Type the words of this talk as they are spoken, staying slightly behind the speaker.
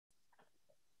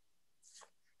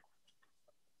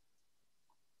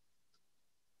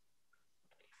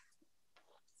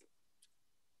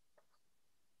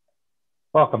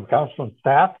Welcome, council and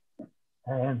staff,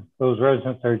 and those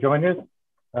residents that are joining us.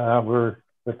 We're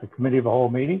with the committee of the whole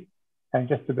meeting, and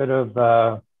just a bit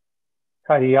of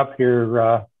tidy up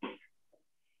here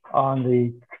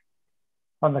on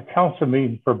the council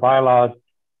meeting for bylaws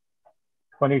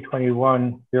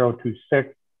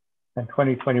 2021-026 and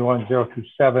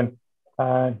 2021-027.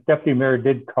 Deputy Mayor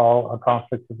did call a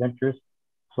conflict of interest,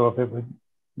 so if it would,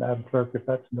 Madam Clerk, if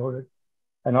that's noted,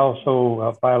 and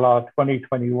also bylaw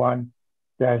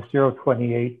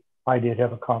 2021-028, I did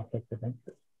have a conflict of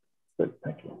interest. Good,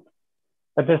 thank you.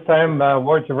 At this time,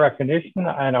 words of recognition,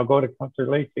 and I'll go to Councillor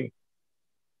Lacey.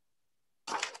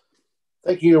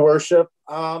 Thank you, Your Worship.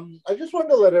 I just wanted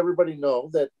to let everybody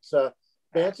know that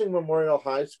Banting Memorial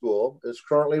High School is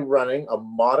currently running a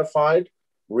modified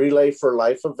Relay for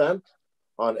Life event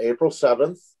on April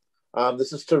 7th.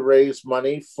 This is to raise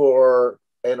money for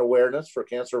and awareness for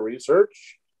cancer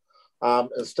research.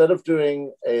 Instead of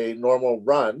doing a normal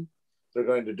run, they're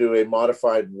going to do a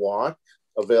modified walk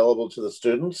available to the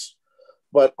students.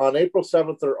 But on April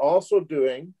 7th, they're also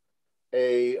doing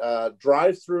a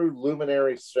drive-through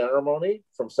luminary ceremony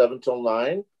from 7 till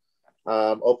 9,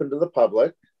 open to the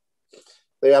public.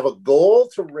 They have a goal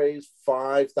to raise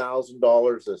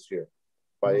 $5,000 this year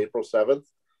by April 7th.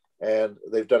 And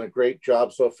they've done a great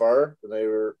job so far. And they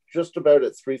were just about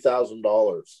at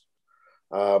 $3,000.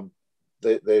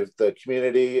 The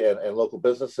community and local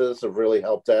businesses have really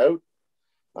helped out,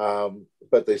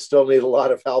 but they still need a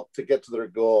lot of help to get to their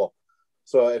goal.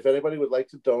 So if anybody would like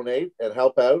to donate and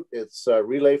help out, it's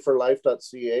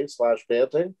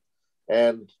relayforlife.ca/Banting.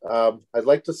 And I'd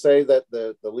like to say that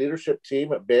the leadership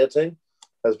team at Banting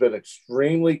has been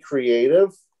extremely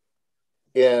creative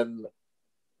in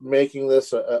making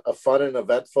this a fun and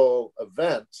eventful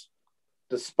event,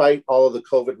 despite all of the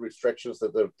COVID restrictions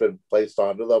that have been placed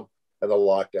onto them and the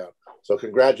lockdown. So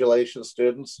congratulations,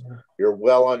 students. You're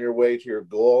well on your way to your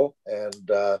goal.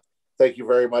 And thank you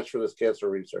very much for this cancer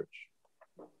research.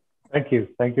 Thank you.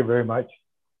 Thank you very much.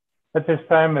 At this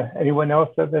time, anyone else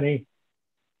have any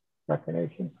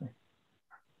recognition?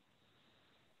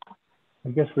 I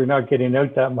guess we're not getting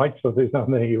out that much, so there's not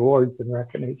many awards and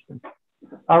recognition.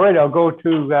 All right, I'll go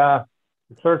to the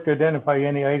clerk to identify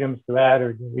any items to add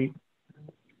or delete.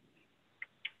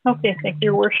 Okay, thank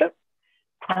you, Your Worship.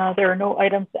 There are no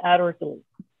items to add or delete.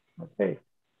 Okay.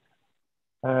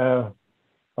 A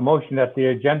motion that the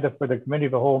agenda for the committee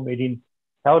of the whole meeting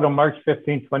held on March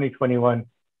 15, 2021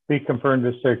 be confirmed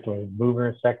as circulated. Mover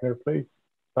and seconder, please.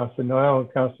 Councillor Noel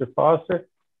and Councillor Foster.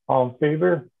 All in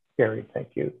favor? Carried.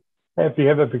 Thank you. And if you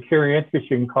have a peculiar interest,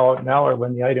 you can call it now or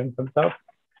when the item comes up.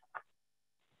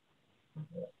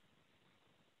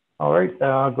 All right,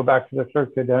 I'll go back to the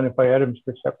clerk to identify items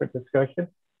for separate discussion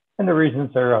and the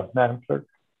reasons thereof. Madam Clerk.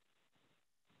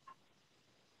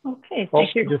 Okay,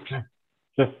 thank you.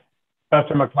 Just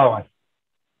Councillor McClellan.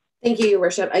 Thank you, Your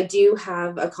Worship. I do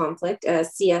have a conflict,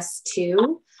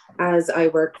 CS2, as I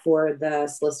work for the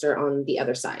solicitor on the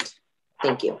other side.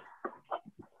 Thank you.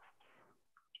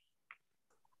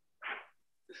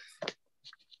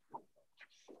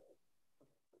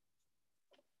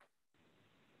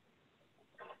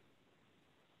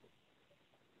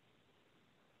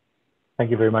 Thank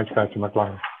you very much, Councillor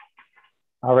McClellan.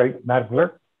 All right, Madam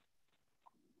Clerk.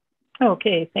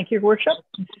 Okay, thank you, Your Worship.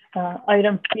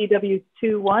 Item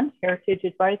CW21, Heritage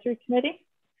Advisory Committee.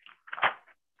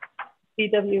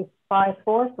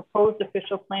 CW54, Proposed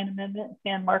Official Plan Amendment,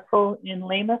 San Marco in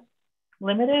Lamath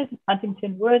Limited,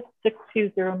 Huntington Woods,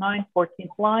 6209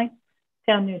 14th line,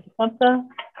 Town New Tecumseh,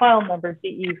 file number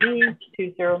DEV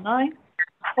 209,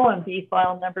 OMB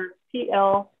file number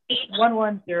PL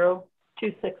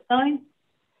 110269.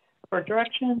 For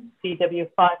directions,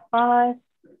 CW55,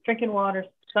 Drinking Water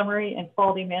Summary and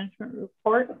Quality Management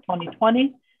Report of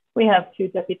 2020. We have two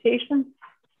deputations.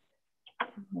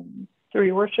 Through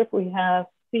Your Worship, we have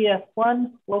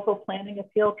CS1, Local Planning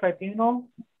Appeal Tribunal,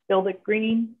 Build It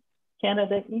Green,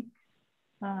 Canada Inc.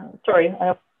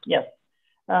 Just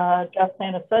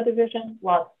Santa Subdivision,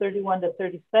 lots 31 to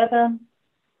 37,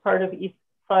 part of East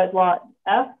Side Lot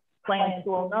F, Plan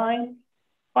 209,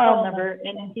 file number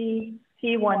ND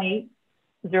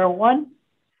T1801,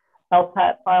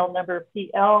 LPAT file number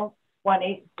PL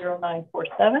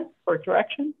 180947 for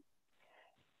directions.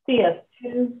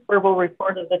 CS2, verbal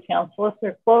report of the town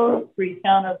solicitor closed,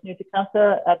 Town of New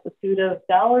Tecumseh at the suit of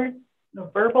Dallard, no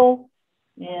verbal,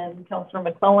 and Councillor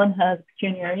McClellan has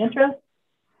pecuniary interest.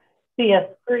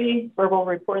 CS3, verbal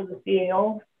report of the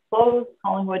CAO closed,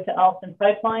 Collingwood to Alton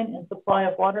Pipeline and supply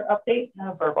of water update,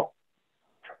 no verbal.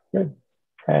 Good.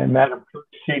 And Madam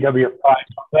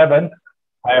CW57,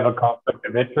 I have a conflict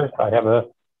of interest. I have a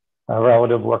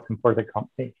relative working for the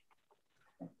company.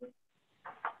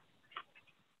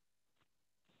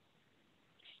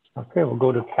 Okay, we'll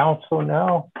go to council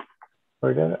now.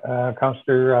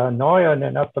 Councillor Noya and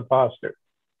then up to Foster.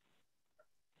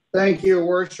 Thank you,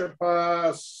 Worship.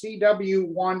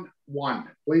 CW11,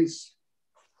 please.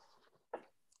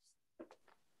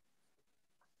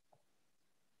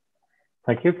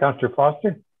 Thank you, Councillor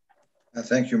Foster.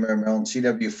 Thank you, Mayor Mellon.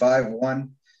 CW51,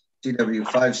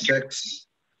 CW56,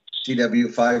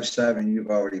 CW57, you've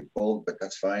already pulled, but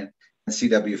that's fine. And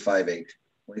CW58,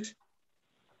 please.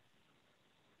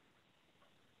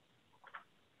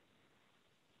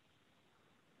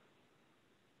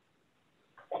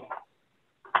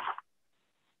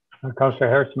 Councillor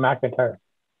Harrison McIntyre.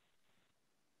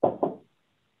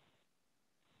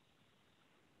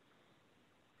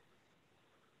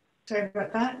 Sorry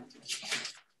about that.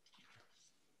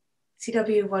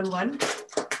 CW11,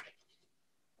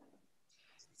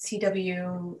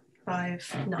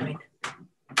 CW59.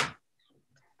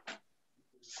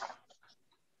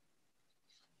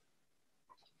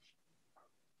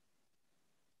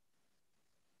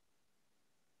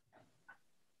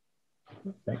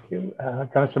 Thank you.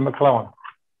 Councillor McClellan.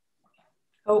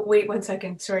 Oh, wait 1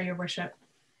 second. Sorry, Your Worship.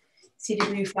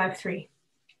 CW53.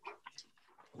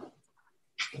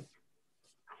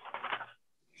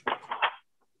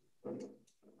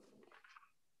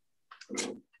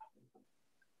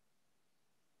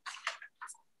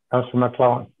 Councillor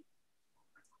McClellan.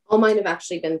 All mine have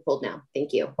actually been pulled now.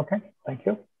 Thank you. Okay, thank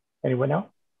you. Anyone else?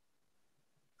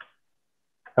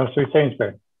 Councillor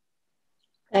Sainsbury.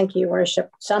 Thank you,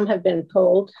 Worship. Some have been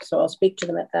pulled, so I'll speak to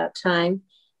them at that time.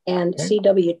 And okay.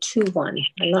 CW21,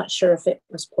 I'm not sure if it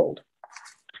was pulled.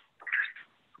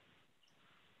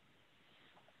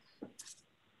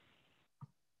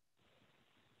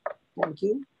 Thank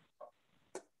you.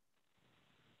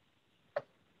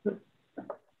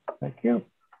 Thank you.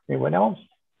 Anyone else?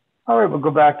 All right, we'll go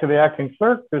back to the acting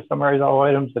clerk to summarize all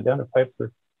items identified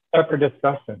for separate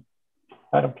discussion.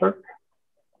 Madam Clerk.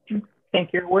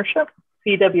 Thank you, Your Worship.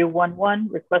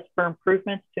 CW11, request for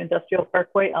improvements to Industrial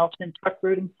Parkway, Alton truck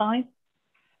routing sign.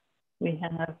 We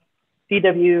have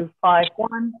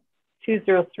CW51,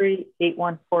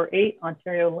 203-8148,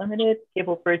 Ontario Limited,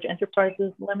 Cable Bridge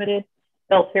Enterprises Limited,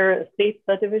 Belterra Estates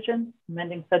Subdivision,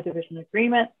 amending subdivision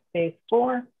agreement, phase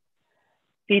 4.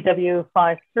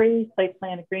 CW53, site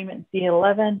plan agreement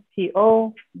D11,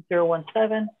 PO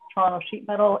 017, Toronto Sheet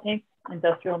Metal Inc.,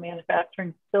 Industrial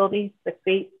Manufacturing Facility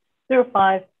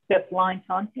 6805, 5th Line,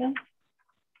 Tonkin.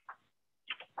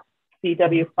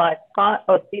 CW54,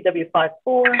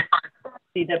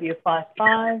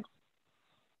 CW55,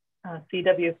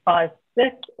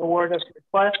 CW56, award of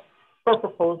request for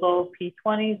proposal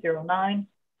P2009,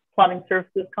 plumbing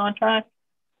services contract.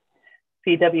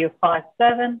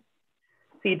 CW57,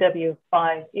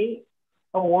 CW58,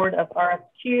 award of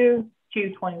RFQ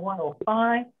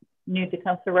Q2105, New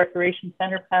Tecumseh Recreation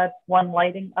Center Pad 1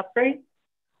 lighting upgrade.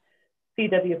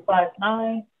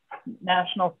 CW59,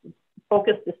 National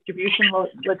Focus Distribution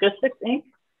Logistics Inc.,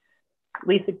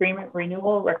 lease agreement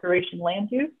renewal, recreation land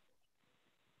use.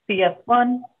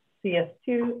 CS1,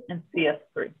 CS2, and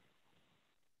CS3.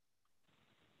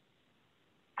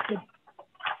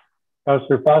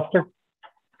 Councillor Foster.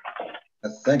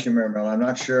 Thank you, Mayor Mellon. I'm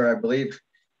not sure. I believe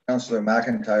Councillor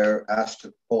McIntyre asked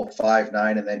to pull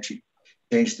 5-9 and then she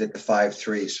changed it to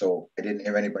 5-3. So I didn't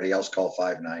hear anybody else call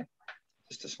 5-9.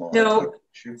 Just a small. No,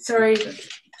 sorry.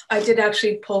 I did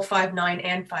actually pull 5-9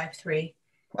 and 5-3.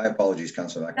 My apologies,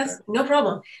 Councillor McIntyre. That's no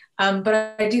problem.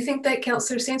 But I do think that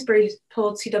Councillor Sainsbury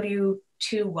pulled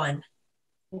CW21.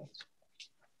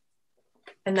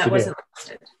 And that wasn't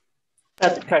listed.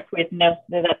 That's correct. We announced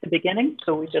it at the beginning,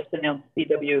 so we just announced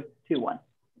CW21.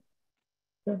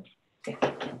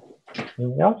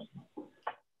 Anything else?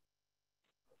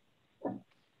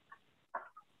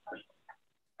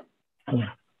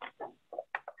 The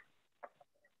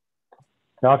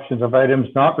options of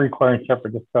items not requiring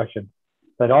separate discussion.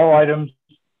 That all items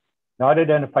not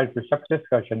identified for separate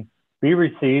discussion be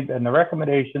received and the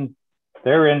recommendations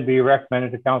therein be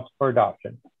recommended to council for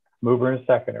adoption. Mover and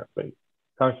seconder, please.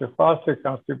 Councillor Foster,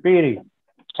 Councillor Beatty,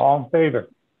 all in favor?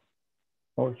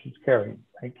 Motion's carried.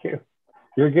 Thank you.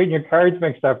 You're getting your cards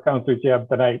mixed up, Councillor Jeb,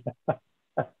 tonight.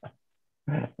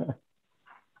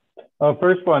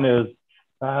 First one is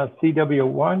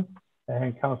CW1,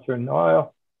 and Councillor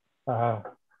Noyle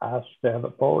asked to have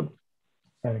it pulled,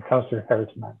 and Councillor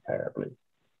Harrison McIntyre, please.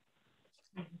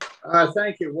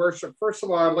 Thank you, Worship. First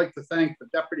of all, I'd like to thank the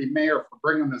Deputy Mayor for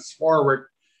bringing this forward.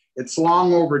 It's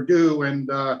long overdue, and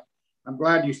I'm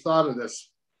glad you thought of this.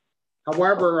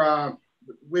 However,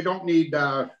 we don't need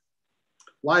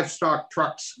livestock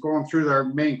trucks going through their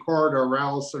main corridor of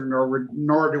Allison,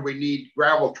 nor do we need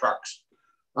gravel trucks.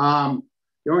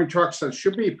 The only trucks that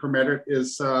should be permitted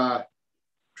is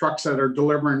trucks that are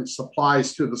delivering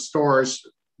supplies to the stores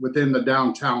within the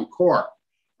downtown core.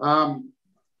 The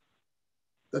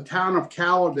town of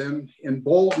Caledon in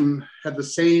Bolton had the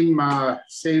same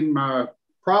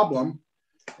problem,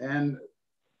 and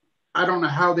I don't know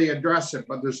how they address it,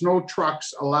 but there's no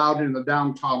trucks allowed in the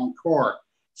downtown core.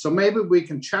 So maybe we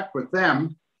can check with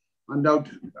them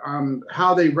on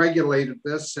how they regulated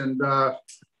this, and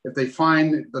if they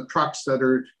find the trucks that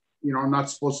are, you know, not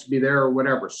supposed to be there or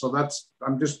whatever. So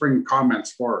I'm just bringing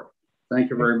comments forward. Thank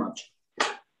you very much.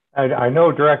 I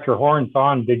know Director Horn's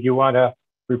on. Did you want to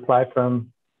reply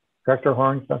from Director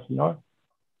Horn, Councilor Noy?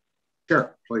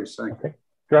 Sure, please, thank you.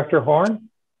 Director Horn?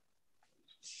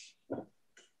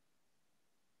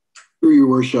 Through your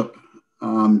worship,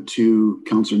 to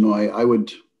Councillor Noy, I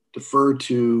would defer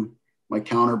to my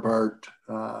counterpart,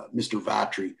 Mr.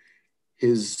 Vatry.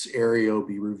 His area will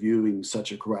be reviewing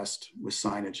such a request with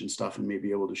signage and stuff and may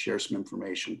be able to share some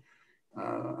information.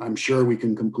 I'm sure we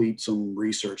can complete some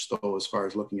research though, as far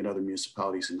as looking at other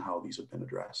municipalities and how these have been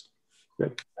addressed.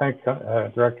 Good. Thanks,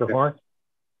 Director Horn.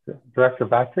 Director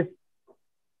Vatry?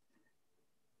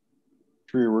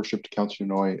 Through your worship to Councillor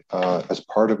Noy, as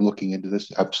part of looking into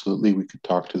this, absolutely, we could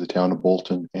talk to the town of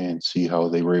Bolton and see how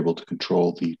they were able to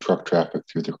control the truck traffic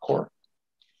through their core.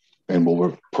 And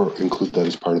we'll include that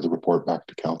as part of the report back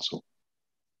to council.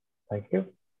 Thank you.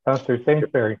 Councillor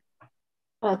Sainsbury.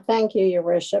 Thank you, your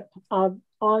worship. On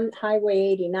Highway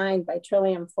 89 by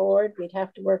Trillium Ford, we'd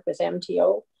have to work with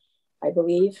MTO, I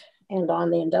believe, and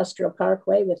on the Industrial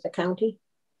Parkway with the county.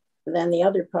 And then the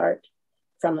other part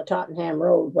from the Tottenham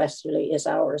Road westerly is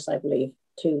ours, I believe,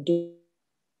 to do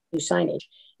signage.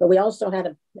 But we also had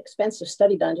an expensive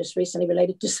study done just recently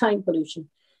related to sign pollution.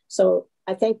 So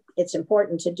I think it's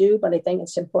important to do, but I think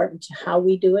it's important to how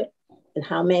we do it and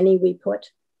how many we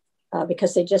put,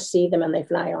 because they just see them and they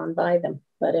fly on by them.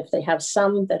 But if they have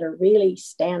some that are really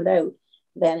stand out,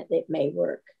 then it may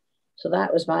work. So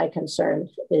that was my concern,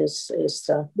 is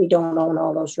we don't own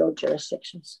all those road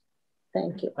jurisdictions.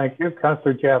 Thank you. Thank you.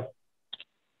 Councillor Jeff.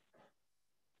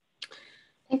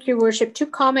 Thank you, Worship. 2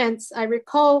 comments. I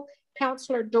recall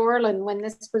Councillor Dorland, when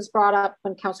this was brought up,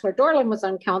 when Councillor Dorland was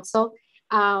on council,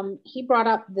 he brought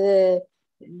up the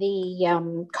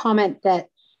comment that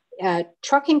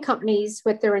trucking companies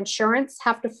with their insurance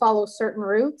have to follow certain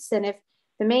routes. And if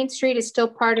the main street is still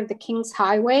part of the King's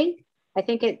Highway, I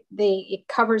think it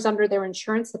covers under their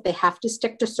insurance that they have to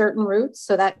stick to certain routes.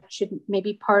 So that should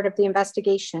maybe part of the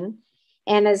investigation.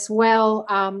 And as well,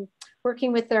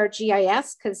 working with our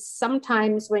GIS, because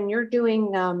sometimes when you're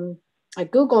doing a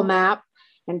Google map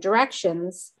and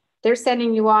directions, they're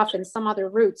sending you off in some other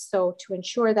routes. So to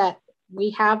ensure that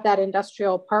we have that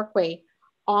industrial parkway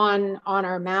on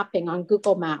our mapping on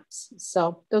Google Maps.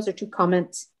 So those are 2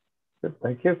 comments. Good,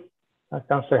 thank you.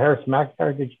 Councillor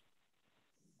Harris-McIntyre, did you?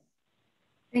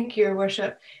 Thank you, Your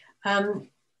Worship.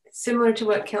 Similar to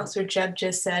what Councillor Jebb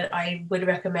just said, I would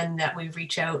recommend that we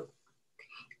reach out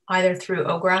either through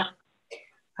OGRA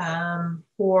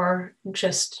or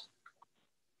just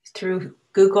through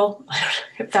Google, I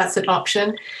don't know if that's an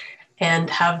option, and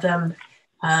have them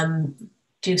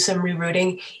do some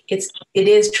rerouting. It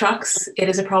is trucks, it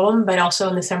is a problem, but also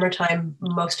in the summertime,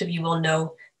 most of you will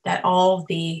know that all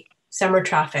the summer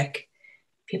traffic,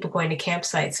 people going to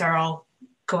campsites, are all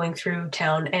going through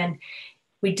town. And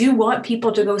we do want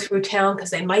people to go through town because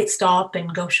they might stop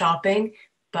and go shopping,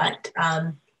 but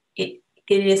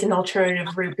it is an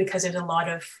alternative route because there's a lot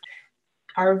of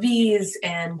RVs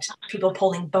and people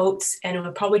pulling boats, and it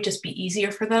would probably just be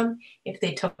easier for them if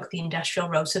they took the industrial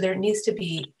road. So there needs to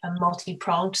be a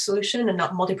multi-pronged solution and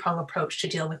not multi-pronged approach to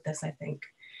deal with this, I think.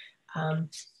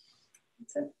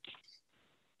 That's it.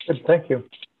 Good, thank you.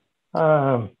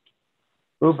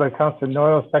 Moved by Councillor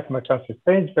Noyle, second by Councillor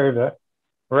Sainsbury. The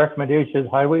recommendation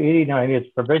is Highway 89 is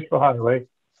provincial highway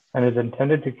and is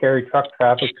intended to carry truck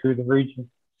traffic through the region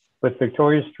with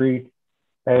Victoria Street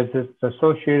as its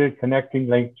associated connecting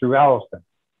link through Allison.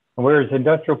 And whereas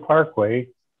Industrial Parkway,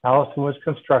 Allison was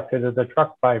constructed as a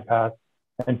truck bypass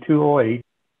in 208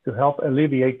 to help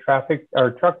alleviate traffic or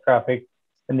truck traffic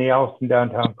in the Allison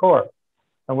downtown core.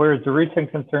 And whereas the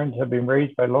recent concerns have been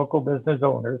raised by local business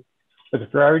owners with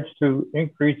regards to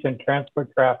increase in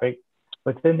transport traffic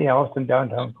within the Allison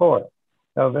downtown core.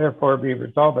 Now therefore be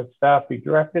resolved that staff be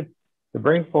directed to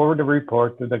bring forward a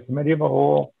report to the Committee of the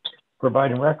Whole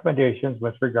providing recommendations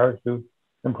with regards to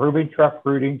improving truck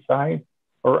routing signs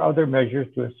or other measures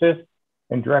to assist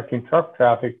in directing truck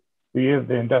traffic via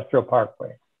the Industrial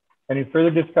Parkway. Any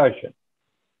further discussion?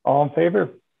 All in favor?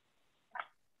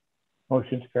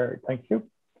 Motion's carried. Thank you.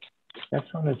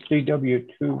 Next one is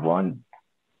CW21.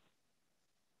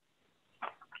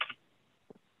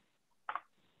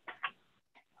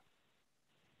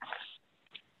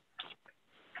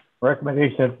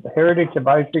 Recommendation of the Heritage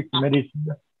Advisory Committee's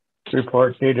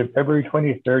report dated February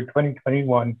 23rd,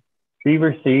 2021 be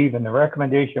received, and the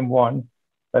recommendation 1,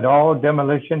 that all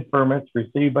demolition permits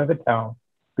received by the town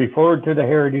be forwarded to the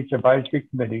Heritage Advisory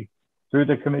Committee through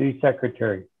the committee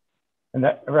secretary. And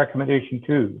that recommendation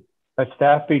 2, that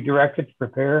staff be directed to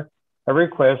prepare a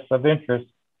request of interest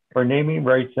for naming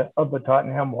rights of the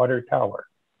Tottenham Water Tower.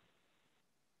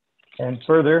 And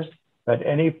further, that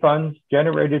any funds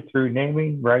generated through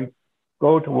naming rights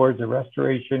go towards the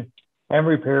restoration and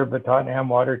repair of the Tottenham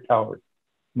Water Tower.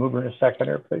 Mover and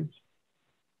seconder, please.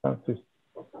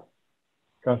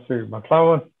 Councillor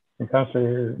McClellan and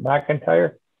Councillor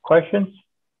McIntyre. Questions?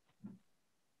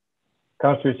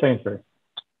 Councillor Sainsbury.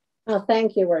 Oh,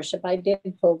 thank you, Worship. I did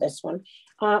pull this one.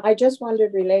 I just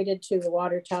wondered, related to the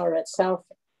water tower itself,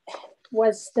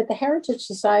 did the Heritage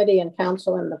Society and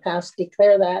Council in the past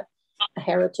declare that a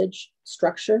heritage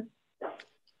structure?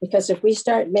 Because if we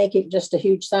start making just a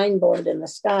huge signboard in the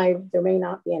sky, there may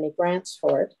not be any grants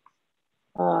for it.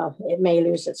 It may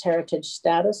lose its heritage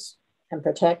status and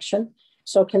protection.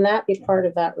 So can that be part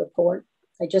of that report?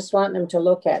 I just want them to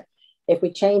look at, if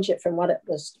we change it from what it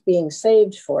was being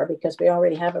saved for, because we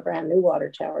already have a brand new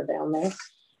water tower down there,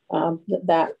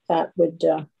 that would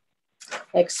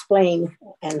explain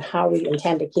and how we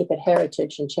intend to keep it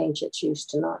heritage and change its use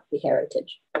to not be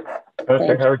heritage.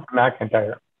 Councillor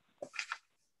McIntyre.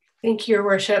 Thank you, Your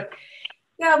Worship.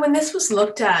 Yeah, when this was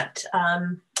looked at,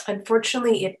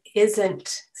 unfortunately, it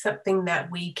isn't something that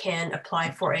we can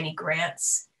apply for any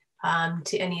grants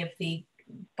to any of the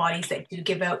bodies that do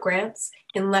give out grants,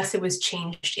 unless it was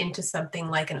changed into something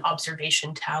like an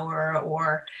observation tower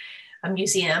or a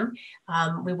museum.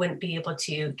 We wouldn't be able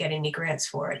to get any grants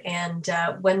for it. And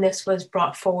when this was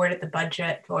brought forward at the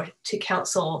budget or to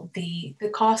council, the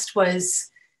cost was,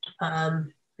 I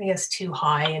guess, too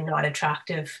high and not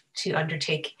attractive to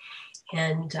undertake.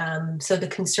 And so the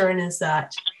concern is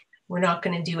that we're not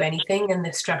going to do anything and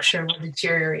the structure will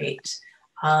deteriorate.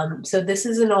 So this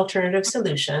is an alternative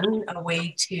solution, a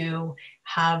way to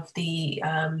have the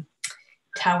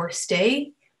tower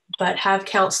stay, but have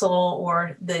council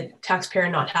or the taxpayer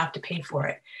not have to pay for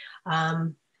it.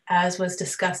 As was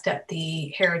discussed at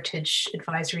the Heritage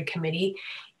Advisory Committee,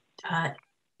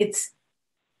 it's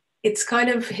kind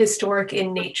of historic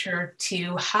in nature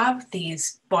to have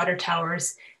these water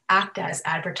towers act as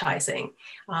advertising.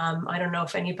 I don't know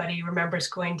if anybody remembers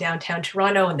going downtown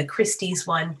Toronto and the Christie's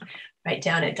one right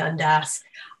down at Dundas,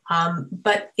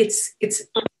 but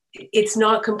it's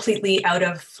not completely out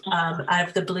of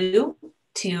the blue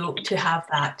to have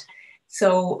that.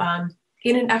 So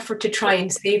in an effort to try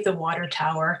and save the water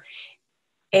tower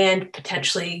and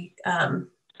potentially,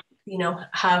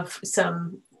 have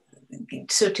some,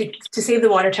 so to save the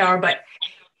water tower, but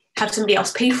have somebody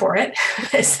else pay for it,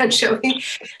 essentially.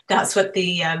 That's what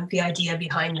the idea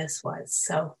behind this was.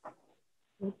 So,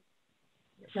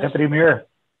 Deputy Mayor.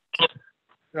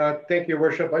 Thank you,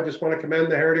 Worship. I just want to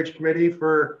commend the Heritage Committee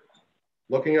for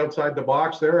looking outside the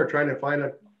box there, or trying to find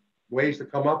ways to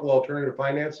come up with alternative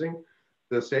financing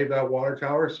to save that water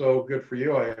tower. So good for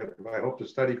you. I hope the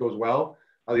study goes well.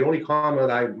 The only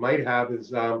comment I might have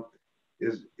is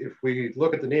if we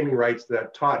look at the naming rights,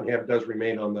 that Tottenham does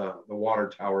remain on the water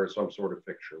tower as some sort of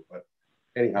fixture. But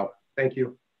anyhow, thank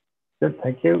you. Good,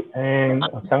 thank you. And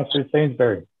Councillor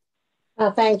Sainsbury.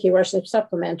 Thank you, Worship.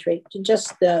 Supplementary,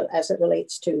 just as it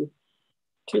relates to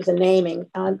the naming.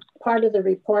 Part of the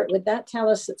report, would that tell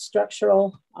us that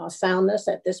structural soundness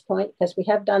at this point? Because we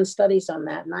have done studies on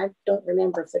that, and I don't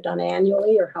remember if they're done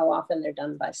annually or how often they're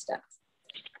done by staff,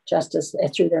 just as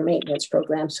through their maintenance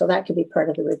program. So that could be part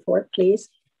of the report, please,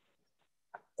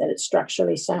 that it's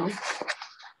structurally sound.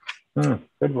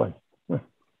 Good one.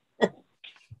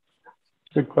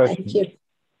 Good question. Thank you.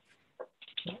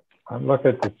 I'm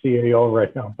looking at the CAO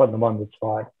right now, putting them on the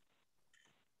spot.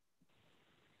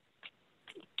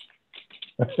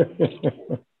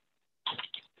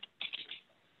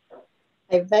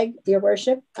 Your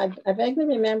Worship, I vaguely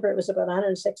remember it was about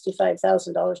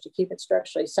 $165,000 to keep it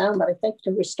structurally sound, but I think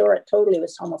to restore it totally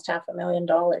was almost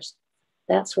 $500,000.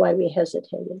 That's why we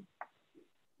hesitated.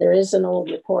 There is an old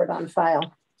report on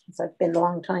file, since I've been a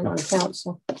long time on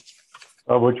council.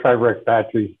 Well, we'll try Rick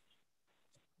Battery.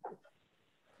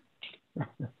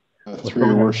 Through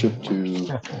your worship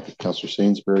to Councillor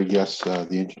Sainsbury, yes, the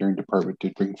engineering department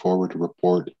did bring forward a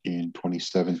report in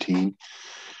 2017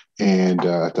 And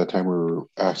at that time, we were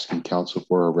asking council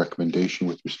for a recommendation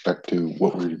with respect to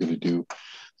what we were going to do.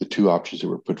 The two options that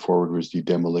were put forward was the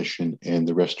demolition and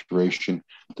the restoration.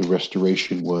 The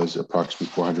restoration was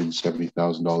approximately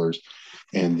 $470,000,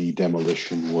 and the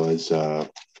demolition was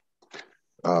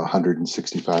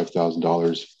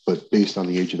 $165,000. But based on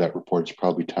the age of that report, it's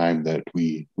probably time that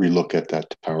we relook at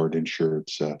that tower to ensure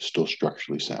it's still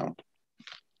structurally sound.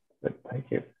 Good,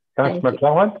 thank you. Councilor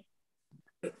McClellan?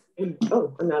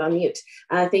 Oh, I'm not on mute.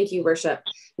 Thank you, Worship.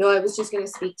 No, I was just going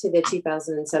to speak to the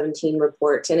 2017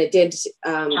 report, and it did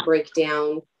break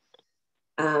down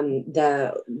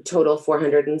the total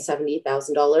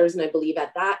 $470,000. And I believe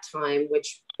at that time,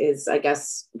 which is, I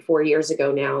guess, 4 years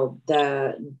ago now,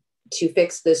 to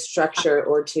fix this structure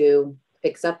or to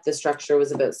fix up the structure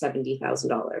was about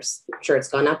 $70,000. I'm sure it's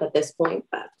gone up at this point,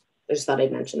 but I just thought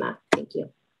I'd mention that. Thank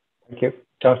you. Thank you.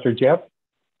 Councillor Jeff?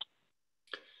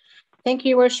 Thank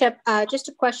you, Worship. Just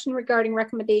a question regarding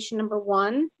recommendation number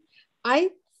 1.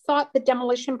 I thought the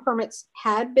demolition permits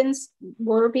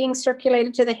were being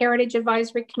circulated to the Heritage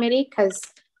Advisory Committee, because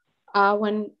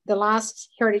when the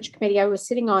last Heritage Committee I was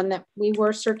sitting on, that we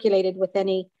were circulated with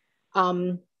any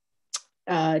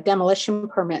demolition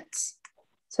permits.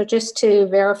 So just to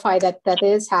verify that that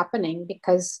is happening,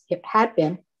 because it had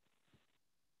been.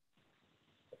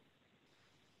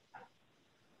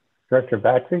 Director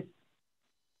Battery?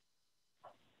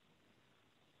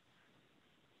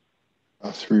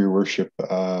 Through your worship,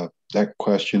 that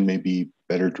question may be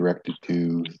better directed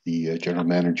to the general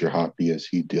manager, Hoppy, as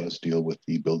he does deal with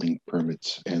the building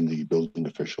permits and the building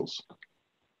officials.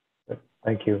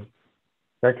 Thank you.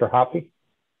 Director Hoppy?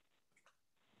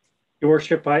 Your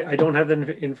worship, I don't have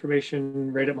the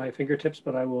information right at my fingertips,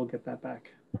 but I will get that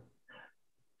back.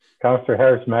 Councillor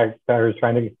Harris-McIntyre is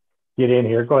trying to get in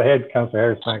here. Go ahead, Councillor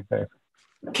Harris-McIntyre.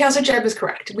 Councillor Jebb is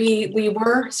correct. We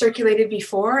were circulated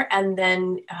before, and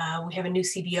then we have a new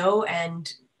CBO,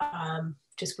 and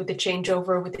just with the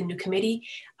changeover with the new committee,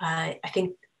 I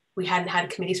think we hadn't had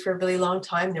committees for a really long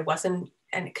time. There wasn't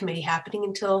a committee happening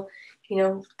until,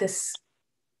 this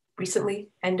recently,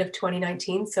 end of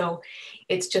 2019. So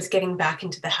it's just getting back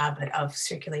into the habit of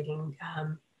circulating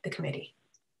the committee.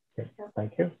 Okay,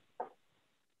 thank you.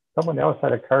 Someone else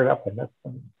had a card up in this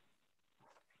one.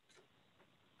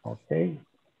 Okay.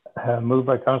 Moved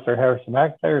by Councillor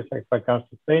Harris-McIntyre, second by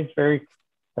Councillor Sainsbury,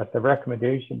 that the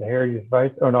recommendation, the Heritage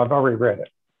Advice. Oh no, I've already read it.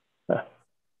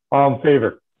 All in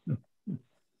favor?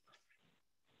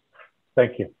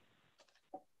 Thank you.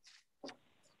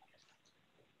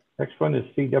 Next one is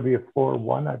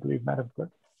CW41, I believe, Madam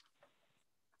Clerk.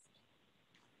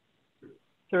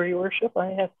 Through your worship, I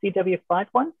have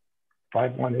CW51.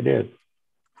 51 it is.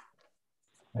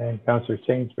 And Councillor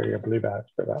Sainsbury, I believe,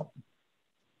 asked for that one.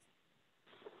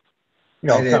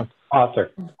 No,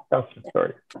 Councillor,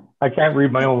 sorry. I can't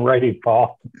read my own writing,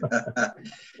 Paul.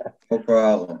 No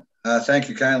problem. Thank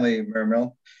you kindly, Mayor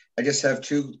Milne. I just have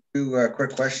two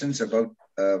quick questions about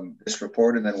this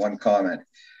report and then one comment.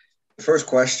 The first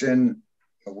question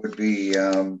would be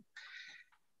on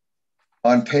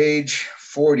page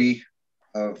 40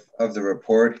 of the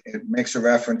report. It makes a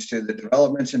reference to the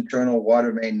development's internal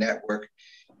water main network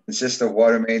consists of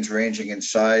water mains ranging in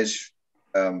size.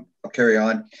 I'll carry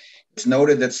on. It's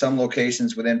noted that some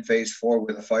locations within phase 4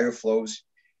 where the fire flows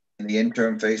in the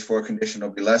interim phase 4 condition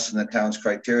will be less than the town's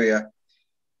criteria.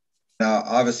 Now,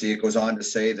 obviously, it goes on to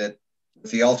say that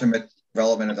with the ultimate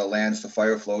development of the lands, the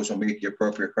fire flows will meet the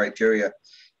appropriate criteria.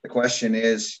 The question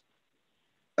is,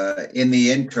 in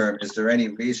the interim, is there any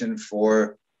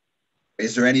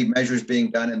measures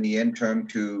being done in the interim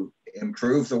to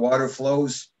improve the water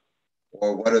flows?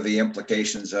 Or what are the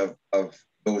implications of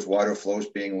those water flows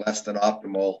being less than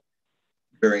optimal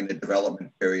during the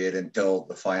development period until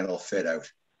the final fit out?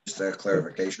 Just a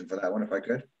clarification for that one, if I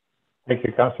could. Thank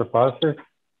you, Councillor Foster.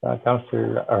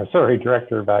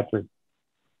 Director Battery.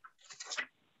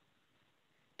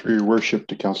 For your worship,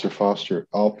 to Councillor Foster,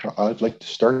 I'd like to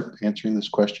start answering this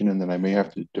question, and then I may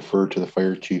have to defer to the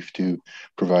fire chief to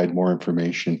provide more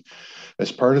information.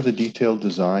 As part of the detailed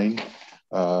design,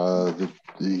 the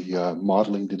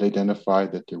modeling did identify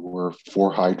that there were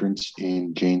 4 hydrants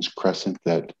in Janes Crescent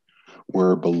that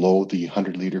were below the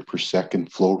 100 liter per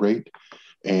second flow rate.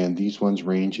 And these ones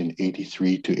range in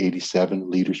 83 to 87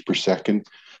 liters per second.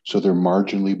 So they're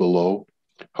marginally below.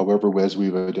 However, as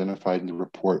we've identified in the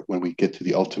report, when we get to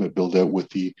the ultimate build out with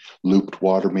the looped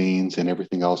water mains and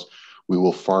everything else, we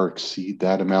will far exceed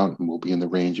that amount and we'll be in the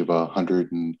range of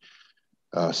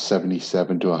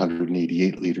 177 to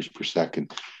 188 liters per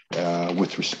second.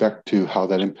 With respect to how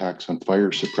that impacts on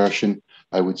fire suppression,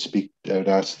 I would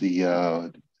ask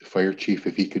the fire chief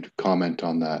if he could comment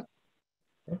on that.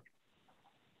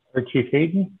 Fire Chief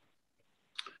Hayden.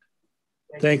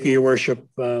 Thank you, Your Worship.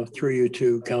 Through you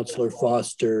to Councillor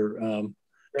Foster.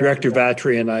 Director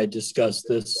Vatry and I discussed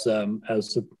this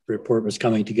as the report was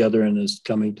coming together and is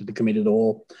coming to the Committee of the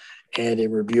Whole, and a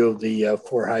review of the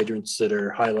 4 hydrants that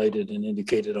are highlighted and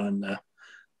indicated on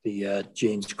the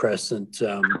James Crescent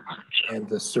and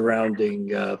the surrounding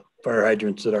fire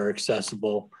hydrants that are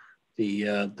accessible.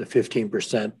 The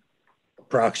 15%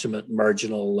 approximate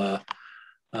marginal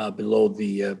below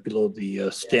the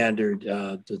standard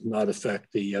does not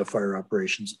affect the fire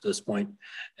operations at this point,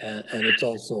 and it's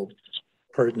also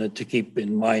pertinent to keep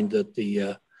in mind that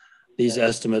these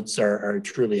estimates are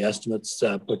truly estimates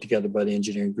put together by the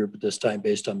engineering group at this time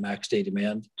based on max day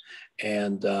demand,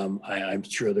 and I'm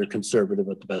sure they're conservative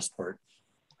at the best part.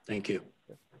 Thank you.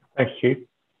 Thanks, Chief.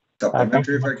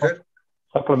 Supplementary, if I could.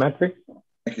 Supplementary.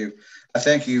 Thank you.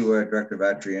 Thank you, Director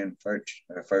Vatry and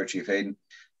Fire Chief Hayden.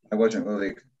 I wasn't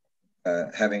really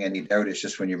having any doubt. It's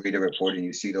just when you read a report and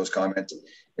you see those comments,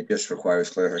 it just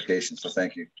requires clarification. So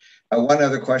thank you. One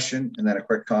other question and then a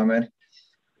quick comment.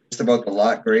 Just about the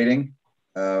lot grading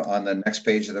on the next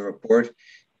page of the report.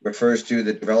 Refers to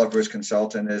the developer's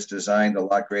consultant has designed the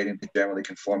lot grading to generally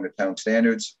conform to town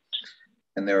standards.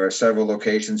 And there are several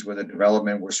locations where the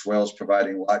development where swales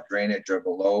providing lot drainage are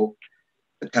below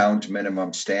the town's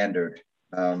minimum standard.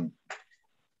 The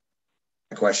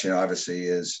question obviously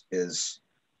is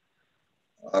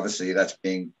obviously that's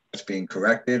being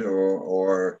corrected,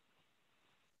 or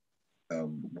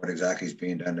what exactly is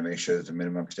being done to make sure that the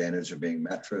minimum standards are being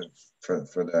met for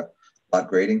the lot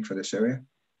grading for this area?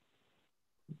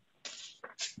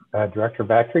 Director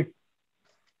Vatry.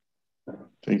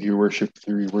 Thank you, Your Worship.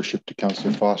 Through Your Worship to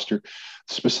Councillor Foster.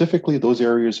 Specifically, those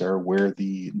areas are where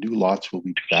the new lots will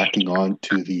be backing on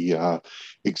to the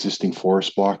existing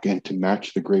forest block, and to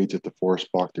match the grades at the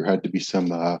forest block, there had to be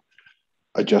some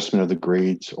adjustment of the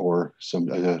grades or some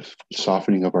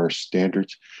softening of our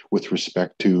standards with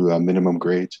respect to minimum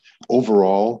grades.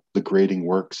 Overall, the grading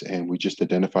works, and we just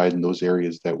identified in those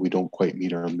areas that we don't quite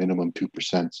meet our minimum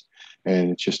 2%.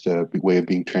 And it's just a way of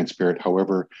being transparent.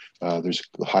 However, there's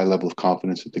a high level of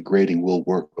confidence that the grading will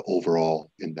work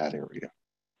overall in that area.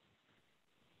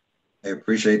 I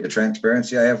appreciate the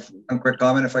transparency. I have one quick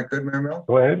comment, if I could, Mayor Mill.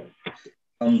 Go ahead.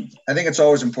 I think it's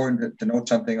always important to note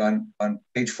something on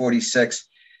page 46.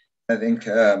 I think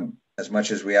as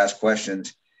much as we ask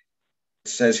questions, it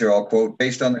says here, I'll quote,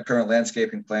 based on the current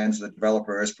landscaping plans, the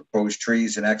developer has proposed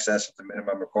trees in excess of the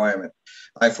minimum requirement.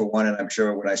 I, for one, and I'm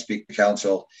sure when I speak to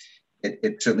council,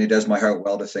 it certainly does my heart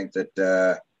well to think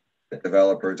that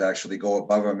developers actually go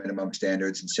above our minimum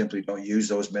standards and simply don't use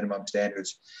those minimum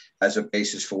standards as a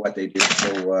basis for what they do.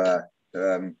 So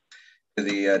to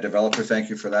the developer,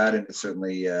 thank you for that. And it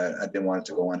certainly, I didn't want it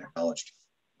to go unacknowledged.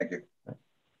 Thank you.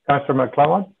 Councillor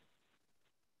McClellan.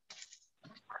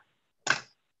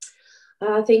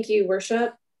 Thank you,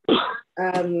 Worship.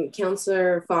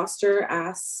 Councillor Foster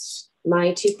asked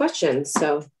my 2 questions,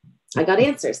 so I got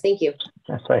answers. Thank you.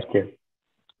 Thank you.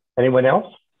 Anyone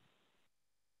else?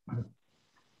 I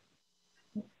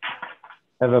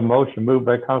have a motion moved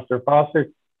by Councillor Foster,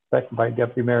 second by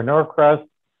Deputy Mayor Norcross,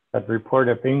 that the report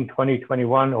of Bing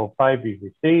 2021-05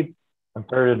 be received and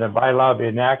further the bylaw be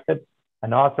enacted,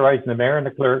 and authorizing the mayor and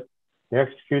the clerk to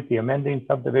execute the amending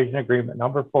subdivision agreement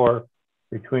number 4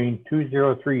 between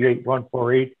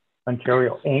 2038148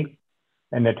 Ontario Inc.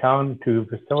 and the town to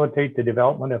facilitate the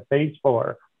development of phase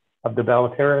 4 of the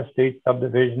Belterra Estate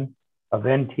subdivision of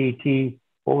NTT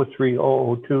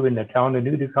 03002 in the town of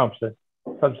New Tecumseh,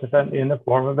 subsequently in the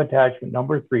form of attachment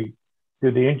number 3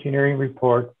 to the engineering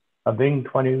report of Bing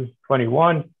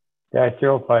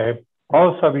 2021-05,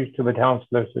 all subject to the town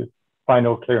solicitor's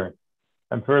final clearance,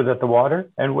 and further that the water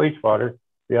and wastewater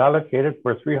be allocated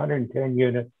for 310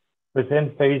 units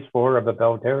within phase 4 of the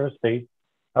Belterra Estate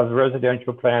of the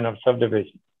residential plan of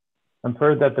subdivision, and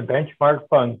further that the benchmark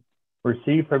funds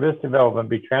received for this development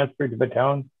be transferred to the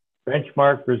town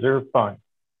benchmark reserve fund,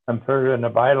 and further in the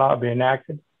bylaw be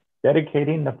enacted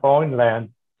dedicating the following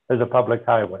land as a public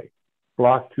highway: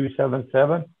 block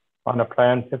 277 on a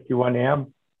plan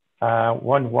 51M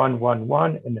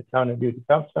 1111 in the town of New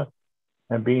Tecumseh,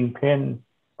 and being pin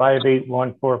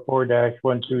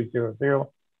 58144-1200,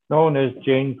 known as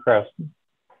Jane Crescent.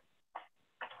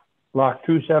 Block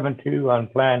 272 on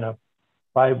plan of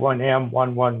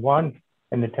 51M111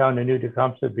 in the town of New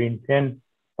Tecumseh, being pin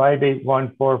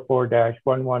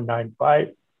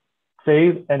 58144-1195.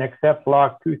 Save and accept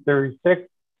block 236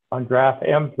 on draft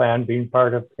M plan, being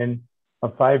part of pin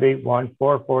of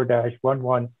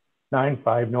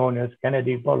 58144-1195, known as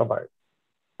Kennedy Boulevard.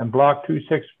 And block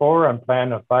 264 on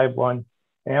plan of 51M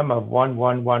of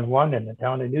 1111 in the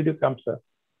town of New Tecumseh,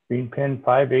 being pin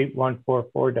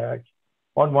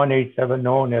 58144-1187,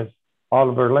 known as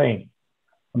Oliver Lane.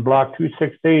 And block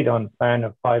 268 on plan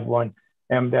of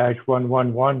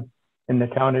 51M-111 in the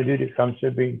town of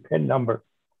Tecumseh, being pin number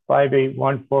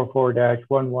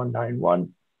 58144-1191,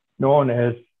 known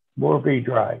as Morby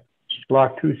Drive.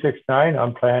 Block 269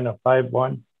 on plan of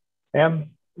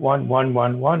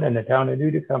 51M-1111 in the town of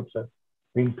Tecumseh,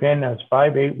 being pinned as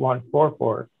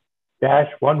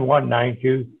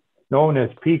 58144-1192, known as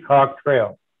Peacock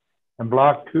Trail. And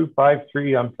block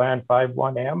 253 on plan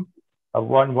 51M of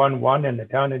 111 in the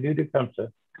town of Tecumseh,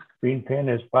 being pinned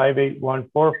as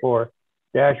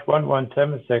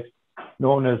 58144-1176,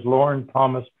 known as Lauren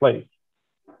Thomas Place.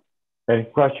 Any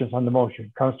questions on the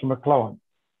motion? Councillor McClellan.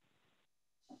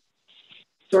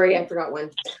 Sorry, I forgot one.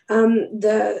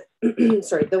 The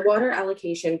water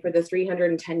allocation for the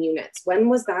 310 units, when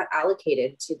was that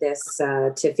allocated to this,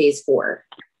 to phase 4?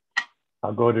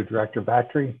 I'll go to Director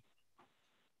Battery.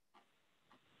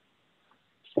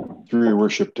 Through your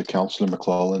worship to Councillor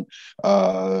McClellan,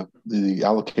 the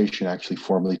allocation actually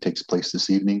formally takes place this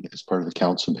evening as part of the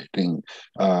council meeting.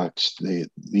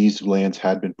 These lands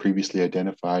had been previously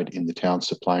identified in the town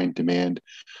supply and demand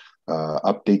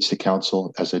updates to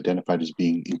council as identified as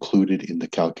being included in the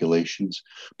calculations,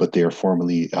 but they are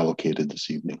formally allocated this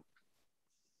evening.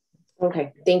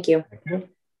 Okay, thank you. Thank you.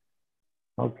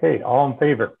 Okay, all in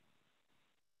favor?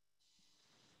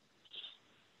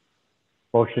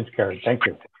 Motion's carried. Thank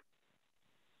you.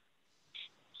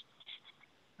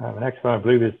 The next one, I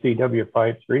believe, is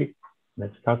CW53.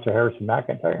 That's Councillor Harrison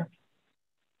McIntyre.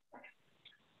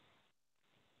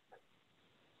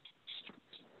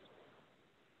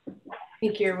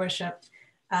 Thank you, Your Worship.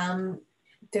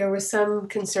 There was some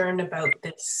concern about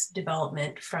this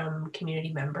development from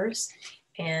community members,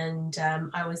 and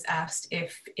I was asked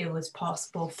if it was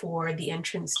possible for the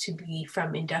entrance to be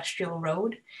from Industrial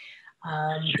Road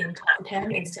in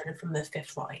Taunton instead of from the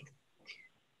 5th line.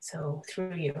 So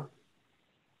through you.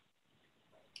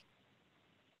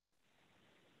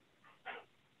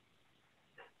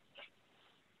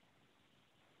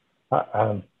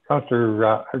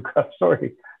 Councillor,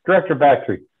 sorry, Director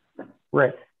Battery.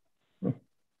 Rick.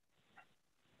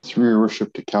 Through your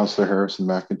worship to Councillor Harrison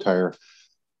McIntyre,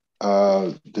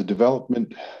 the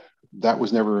development that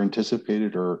was never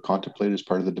anticipated or contemplated as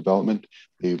part of the development.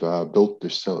 They've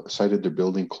cited their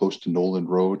building close to Nolan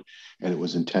Road, and it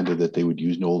was intended that they would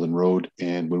use Nolan Road.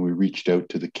 And when we reached out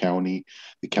to the county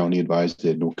advised they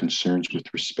had no concerns with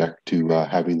respect to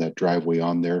having that driveway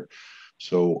on there.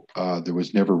 So there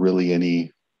was never really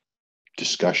any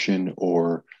discussion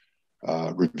or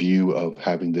review of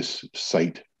having this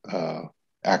site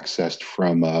accessed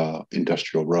from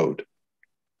Industrial Road.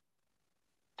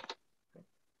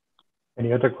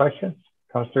 Any other questions?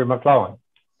 Councillor McClellan.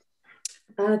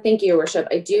 Thank you, Your Worship.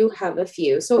 I do have a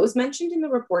few. So it was mentioned in the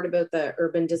report about the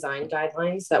urban design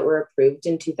guidelines that were approved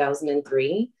in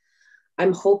 2003.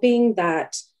 I'm hoping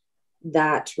that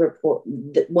report,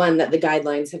 that the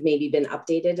guidelines have maybe been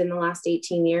updated in the last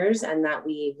 18 years and that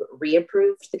we've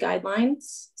reapproved the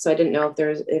guidelines. So I didn't know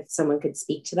if someone could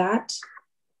speak to that.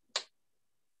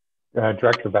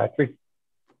 Director Battery.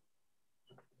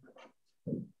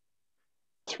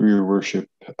 Through your worship,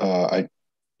 that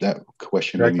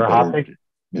question may be better. Hoppy?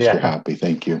 Mr. Yeah. Happy,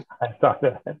 thank you. I thought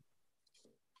that.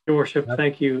 Your worship,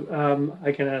 thank you.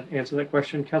 I can answer that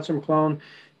question. Councillor McClellan,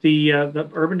 the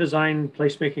urban design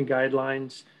placemaking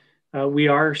guidelines, we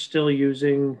are still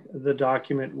using the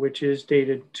document, which is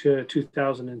dated to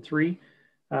 2003.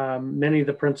 Many of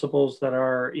the principles that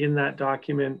are in that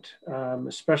document,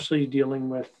 especially dealing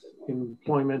with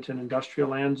employment and industrial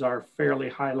lands, are fairly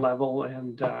high level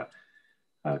and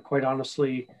quite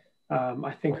honestly,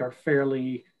 I think are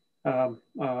fairly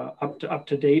up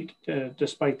to date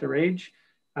despite their age.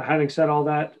 Having said all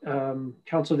that,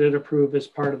 Council did approve as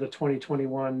part of the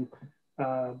 2021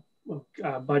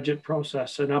 budget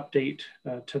process an update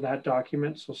to that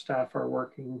document. So staff are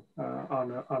working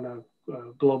on a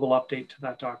global update to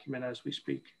that document as we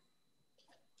speak.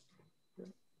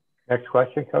 Next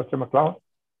question, Councillor McClellan.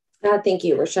 Thank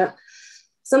you, Worship.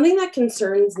 Something that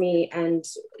concerns me, and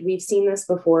we've seen this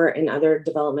before in other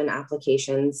development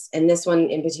applications, and this one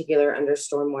in particular under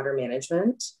stormwater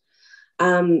management.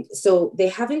 So they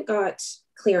haven't got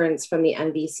clearance from the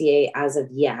MVCA as of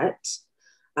yet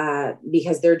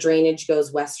because their drainage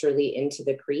goes westerly into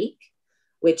the creek,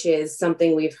 which is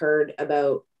something we've heard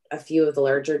about a few of the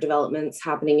larger developments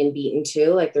happening in Beaton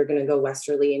too, like they're going to go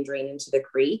westerly and drain into the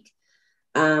creek.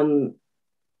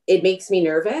 It makes me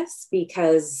nervous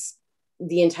because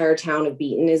the entire town of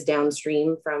Beaton is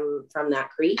downstream from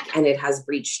that creek and it has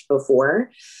breached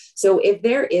before. So if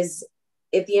there is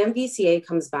if the MVCA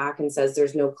comes back and says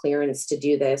there's no clearance to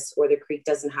do this, or the creek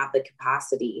doesn't have the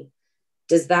capacity,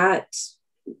 does that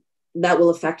will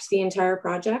affect the entire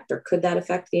project, or could that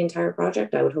affect the entire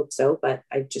project? I would hope so, but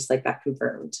I'd just like that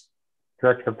confirmed.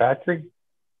 Director Battery.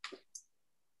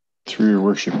 Through your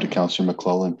worship to Councillor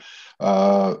McClellan,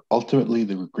 ultimately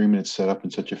the agreement is set up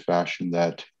in such a fashion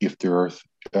that if there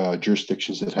are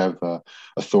jurisdictions that have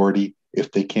authority,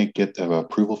 if they can't get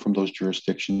approval from those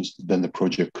jurisdictions, then the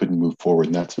project couldn't move forward.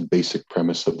 And that's the basic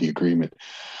premise of the agreement.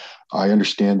 I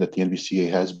understand that the NVCA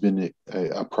has been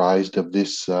apprised of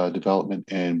this development,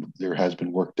 and there has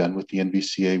been work done with the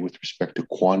NVCA with respect to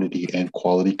quantity and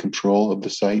quality control of the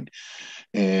site.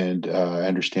 And I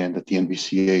understand that the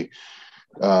NVCA,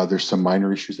 there's some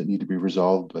minor issues that need to be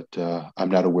resolved, but I'm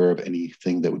not aware of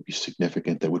anything that would be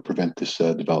significant that would prevent this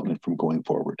development from going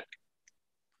forward.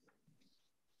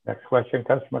 Next question,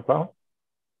 Councillor McClellan.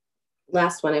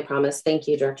 Last one, I promise. Thank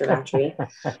you, Director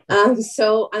Vatry.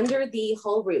 So under the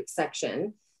haul route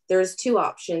section, there's two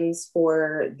options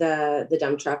for the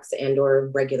dump trucks and or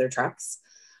regular trucks.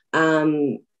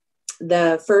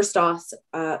 The first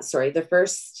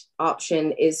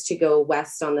option is to go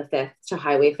west on the 5th to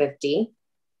Highway 50.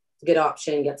 Good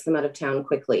option, gets them out of town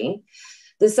quickly.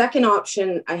 The second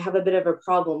option I have a bit of a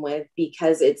problem with,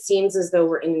 because it seems as though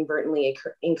we're inadvertently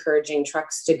encouraging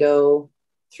trucks to go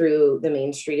through the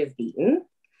main street of Beaton.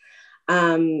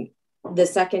 The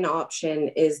second option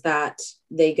is that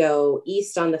they go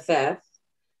east on the 5th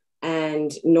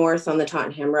and north on the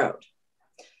Tottenham Road.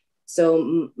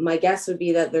 So my guess would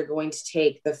be that they're going to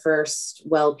take the first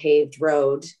well-paved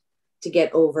road to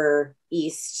get over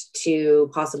east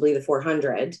to possibly the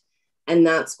 400, and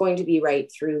that's going to be right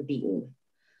through Beaton.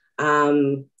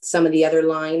 Some of the other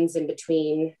lines in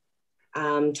between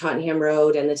Tottenham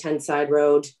Road and the Tenside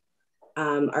Road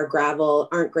are gravel,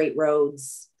 aren't great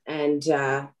roads, and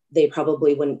they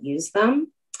probably wouldn't use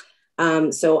them.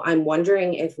 So I'm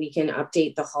wondering if we can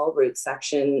update the haul route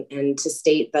section and to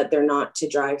state that they're not to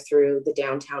drive through the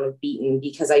downtown of Beaton,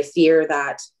 because I fear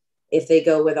that if they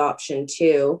go with option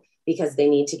 2, because they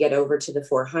need to get over to the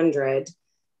 400,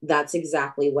 that's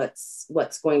exactly what's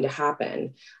going to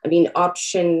happen. I mean,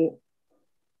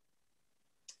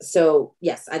 so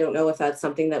yes, I don't know if that's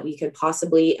something that we could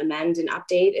possibly amend and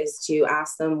update, is to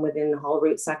ask them within the haul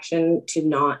route section to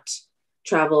not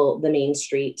travel the main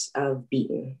street of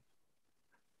Beaton.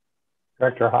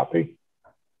 Director Hoppy.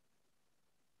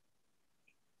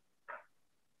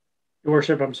 Your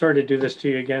Worship, I'm sorry to do this to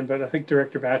you again, but I think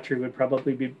Director Vatry would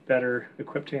probably be better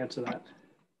equipped to answer that.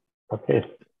 Okay,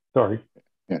 sorry.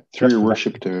 Yeah, through your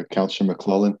worship to Councillor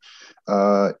McClellan,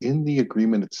 in the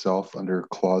agreement itself, under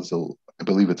clause, I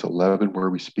believe it's 11, where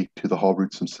we speak to the haul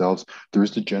routes themselves, there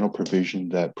is the general provision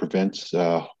that prevents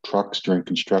trucks during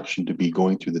construction to be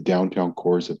going through the downtown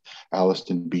cores of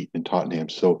Alliston, Beaton, and Tottenham.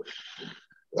 So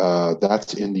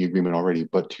that's in the agreement already.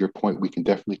 But to your point, we can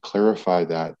definitely clarify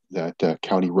that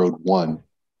County Road 1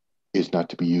 is not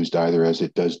to be used either, as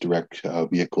it does direct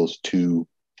vehicles to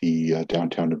the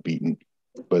downtown of Beaton.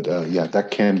 But yeah, that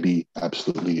can be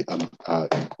absolutely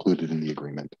included in the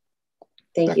agreement.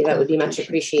 Thank you. That would be much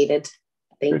appreciated.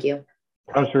 Thank you.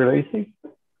 Councillor Lacey.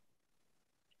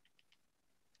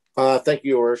 Thank you,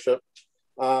 Your Worship.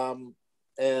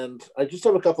 And I just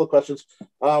have a couple of questions.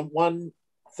 One,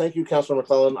 thank you, Councillor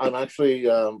McClellan. I'm actually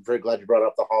very glad you brought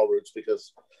up the haul routes,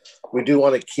 because we do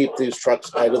want to keep these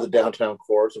trucks out of the downtown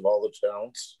cores of all the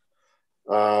towns.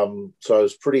 So I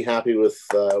was pretty happy with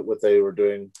what they were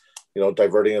doing, you know,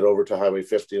 diverting it over to Highway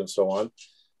 50 and so on.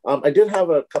 I did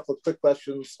have a couple of quick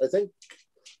questions. I think,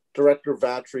 Director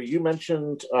Vatry, you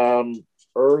mentioned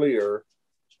earlier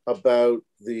about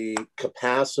the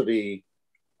capacity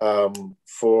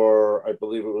for, I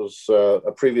believe it was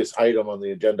a previous item on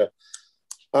the agenda.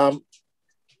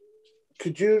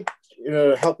 Could you,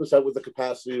 help us out with the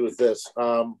capacity with this?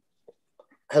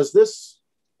 Has this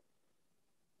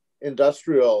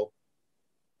industrial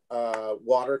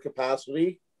water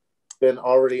capacity been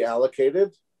already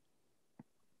allocated?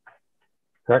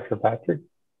 Director Patrick.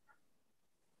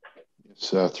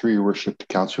 Yes, through your worship to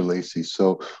Councillor Lacey.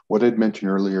 So what I'd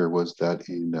mentioned earlier was that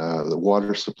in the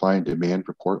water supply and demand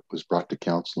report was brought to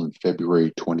council in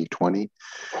February 2020,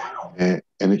 and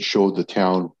it showed the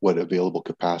town what available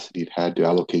capacity it had to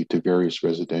allocate to various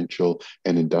residential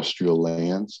and industrial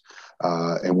lands.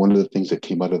 And one of the things that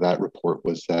came out of that report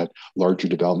was that larger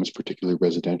developments, particularly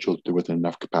residential, there wasn't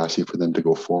enough capacity for them to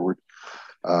go forward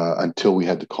until we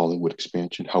had the Collingwood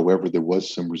expansion. However, there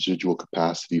was some residual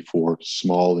capacity for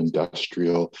small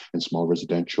industrial and small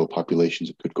residential populations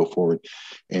that could go forward.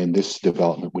 And this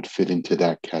development would fit into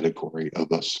that category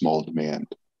of a small demand.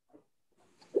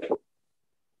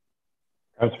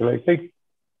 Councillor Lacey.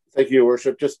 Thank you, Your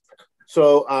Worship. Just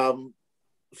so,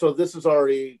 so this is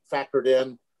already factored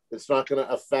in. It's not going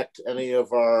to affect any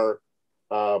of our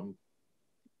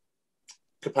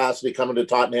capacity coming to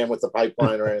Tottenham with the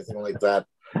pipeline or anything like that.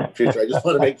 Future. I just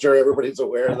want to make sure everybody's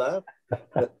aware of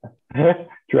that.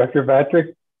 Director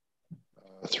Patrick.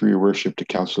 Through Your Worship to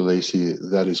Councillor Lacey,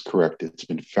 that is correct. It's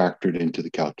been factored into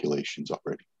the calculations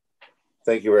already.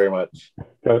 Thank you very much.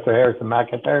 Councillor Harrison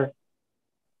McIntyre.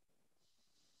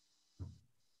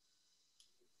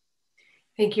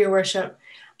 Thank you, Your Worship.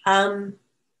 The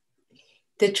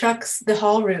trucks, the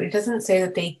haul route, it doesn't say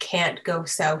that they can't go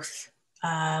south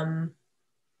on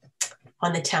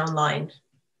the town line.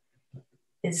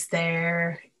 Is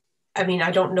there, I mean,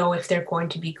 I don't know if they're going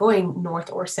to be going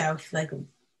north or south. Like,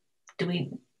 do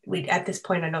we at this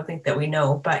point, I don't think that we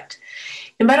know, but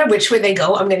no matter which way they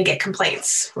go, I'm going to get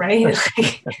complaints, right?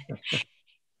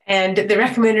 And the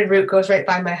recommended route goes right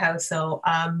by my house. So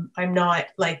I'm not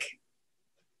like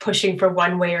pushing for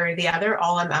one way or the other.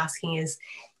 All I'm asking is,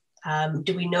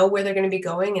 do we know where they're going to be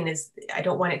going? And I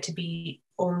don't want it to be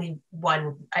only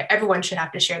one. Everyone should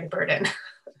have to share the burden.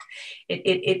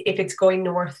 If it's going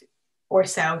north or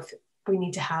south, we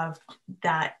need to have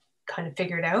that kind of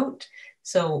figured out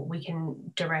so we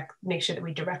can make sure that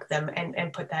we direct them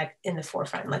and put that in the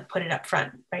forefront, like put it up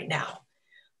front right now.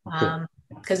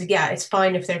 Because yeah, it's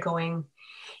fine if they're going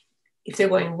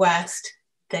west,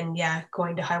 then yeah,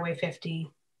 going to Highway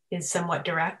 50 is somewhat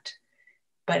direct.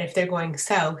 But if they're going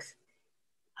south,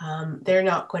 they're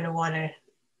not going to want to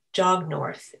jog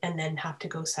north and then have to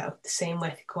go south. The same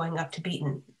with going up to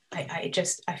Beaton. I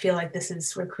feel like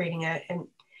we're creating a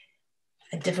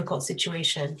difficult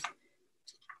situation.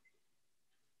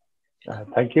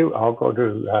 Thank you. I'll go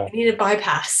to. We need a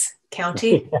bypass,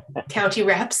 county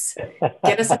reps.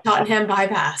 Get us a Tottenham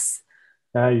bypass.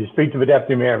 You speak to the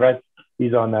deputy mayor, right?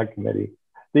 He's on that committee.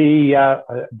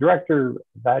 The Director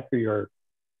Vatry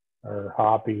or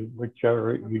Hoppy,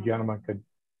 whichever you gentlemen could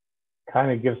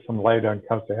kind of give some light on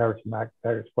Councillor Harrison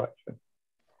McIntyre's question.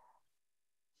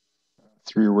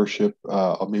 Through Your Worship,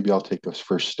 maybe I'll take a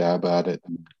first stab at it.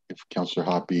 If Councillor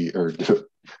Hoppy or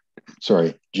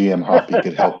sorry, GM Hoppy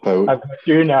could help out. I've got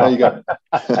you now. You got...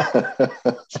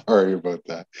 Sorry about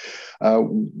that.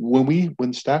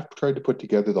 When staff tried to put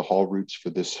together the haul routes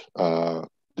for this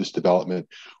this development,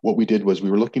 what we did was we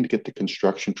were looking to get the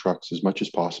construction trucks as much as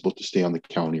possible to stay on the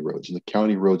county roads, and the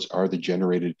county roads are the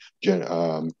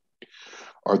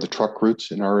truck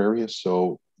routes in our area.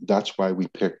 So that's why we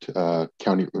picked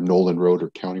County Nolan Road or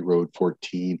County Road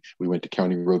 14. We went to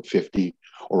County Road 50,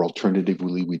 or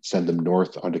alternatively, we'd send them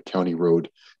north onto County Road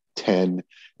 10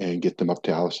 and get them up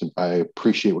to Allison. I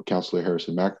appreciate what Councillor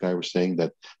Harrison McIntyre was saying,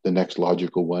 that the next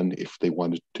logical one, if they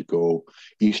wanted to go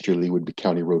easterly, would be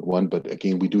County Road 1. But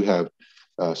again, we do have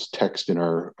text in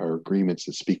our agreements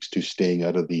that speaks to staying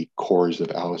out of the cores of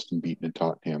Alliston, Beaton, and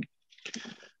Tottenham.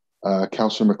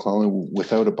 Councillor McClellan,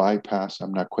 without a bypass,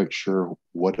 I'm not quite sure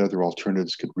what other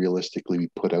alternatives could realistically be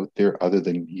put out there other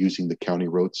than using the county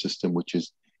road system, which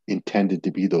is intended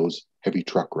to be those heavy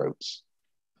truck routes.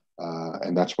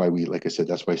 And that's why like I said,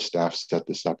 that's why staff set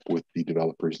this up with the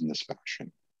developers in this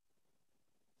fashion.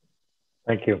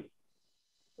 Thank you.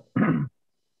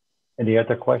 Any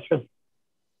other questions?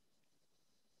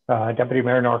 Deputy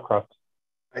Mayor Norcroft.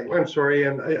 I'm sorry,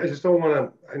 and I just don't want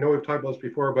to, I know we've talked about this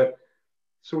before, but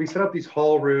so we set up these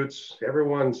haul routes.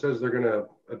 Everyone says they're going to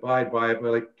abide by it,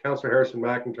 but like Councillor Harrison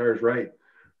McIntyre is right.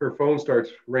 Her phone starts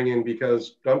ringing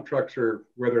because dump trucks are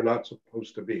where they're not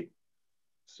supposed to be.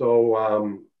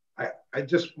 So I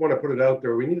just want to put it out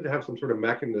there. We need to have some sort of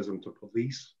mechanism to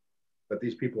police that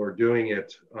these people are doing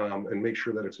it and make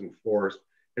sure that it's enforced.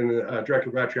 And Director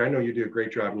Vatry, I know you do a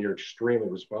great job and you're extremely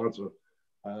responsive.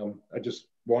 I just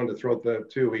wanted to throw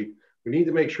that too. We need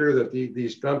to make sure that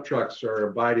these dump trucks are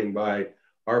abiding by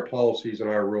our policies and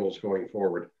our rules going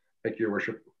forward. Thank you, Your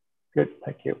Worship. Good,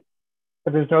 thank you.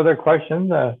 If there's no other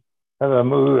questions, I have a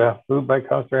move by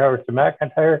Councillor Harrison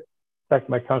McIntyre,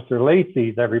 second by Councillor Lacey,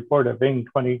 that report of Ing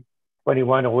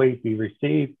 2021-08 be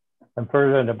received, and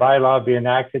further the bylaw be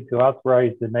enacted to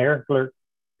authorize the mayor clerk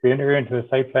to enter into a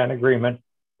site plan agreement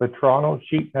with Toronto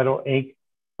Sheet Metal Inc.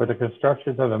 for the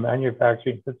construction of a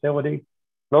manufacturing facility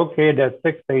located at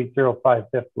 6805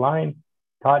 5th Line,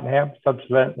 Tottenham,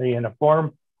 subsequently in the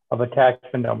form of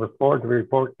attachment number 4 to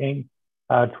report Ing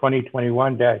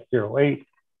 2021-08,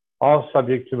 all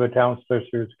subject to the town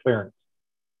solicitor's clearance.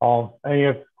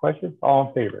 Any questions? All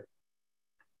in favor?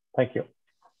 Thank you.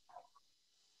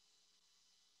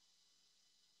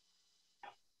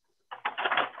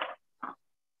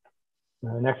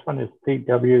 The next one is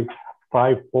PW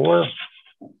 54.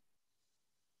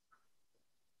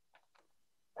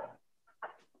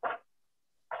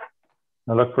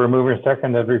 I look for a mover and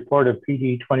second that the report of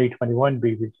PD 2021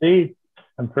 be received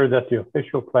and further that the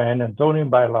official plan and zoning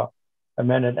bylaw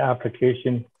amended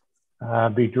application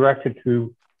be directed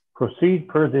to proceed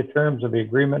per the terms of the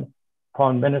agreement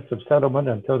upon minutes of settlement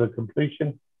until the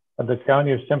completion of the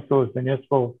County of Simcoe's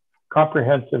municipal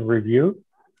comprehensive review.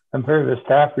 And further, the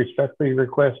staff respectfully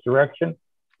request direction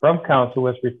from council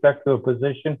with respect to a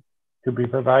position to be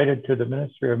provided to the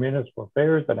Ministry of Municipal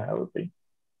Affairs and Housing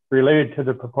related to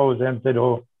the proposed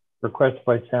MZO request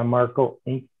by San Marco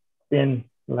Inc. in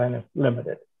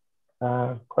Limited.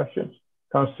 Questions?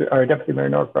 Councilor, Deputy Mayor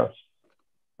Norcross.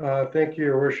 Thank you,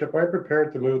 Your Worship. I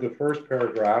prepared to move the first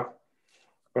paragraph,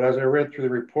 but as I read through the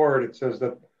report, it says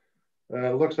that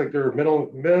it looks like there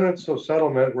are minutes of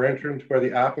settlement were entered into by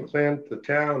the applicant, the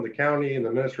town, the county, and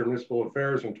the Minister of Municipal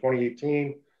Affairs in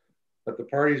 2018, that the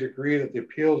parties agree that the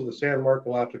appeals of the San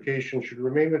Marco application should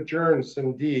remain adjourned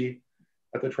sine die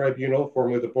at the tribunal,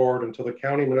 formerly the board, until the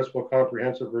county municipal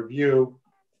comprehensive review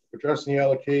addressing the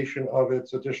allocation of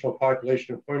its additional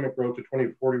population employment growth to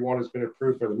 2041 has been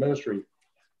approved by the ministry.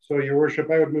 So, Your Worship,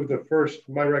 I would move the first,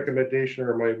 my recommendation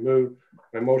or my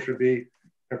motion would be,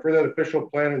 and for that official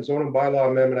plan and zoning bylaw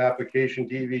amendment application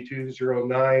DV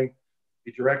 209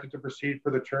 be directed to proceed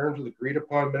for the terms of the agreed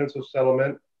upon minutes of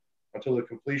settlement until the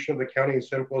completion of the County of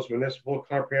Simcoe's municipal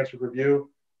comprehensive review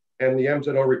and the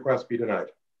MZO request be denied.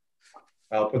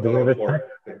 I'll put that on the floor.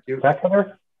 Thank you.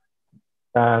 Seconder?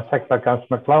 Second by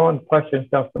Councilor McClellan. Questions,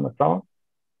 Councilor McClellan?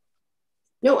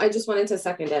 No, I just wanted to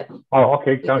second it. Oh,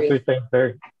 okay. Councilor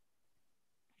Sainsbury.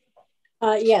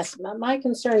 Yes, my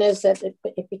concern is that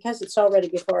because it's already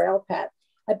before LPAT,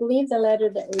 I believe the letter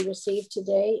that we received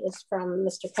today is from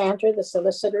Mr. Cantor, the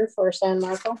solicitor for San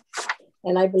Marco.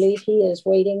 And I believe he is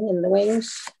waiting in the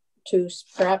wings to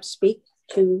perhaps speak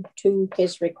to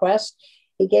his request.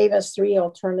 He gave us 3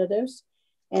 alternatives.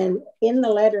 And in the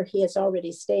letter, he has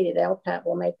already stated LPAT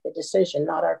will make the decision,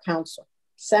 not our council.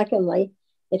 Secondly,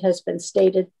 it has been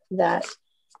stated that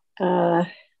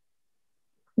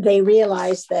they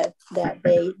realize that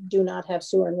they do not have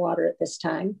sewer and water at this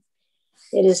time.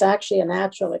 It is actually a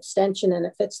natural extension and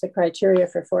it fits the criteria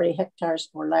for 40 hectares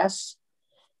or less.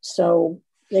 So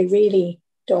they really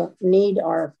don't need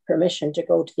our permission to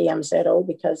go to the MZO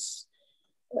because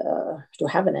to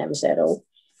have an MZO,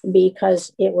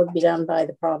 because it would be done by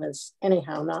the province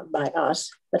anyhow, not by us,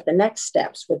 but the next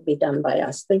steps would be done by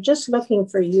us. They're just looking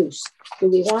for use. Do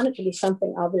we want it to be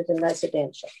something other than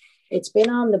residential? It's been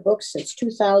on the books since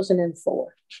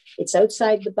 2004. It's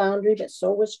outside the boundary, but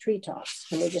so was Treetops.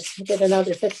 And we just did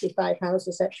another 55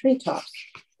 houses at Treetops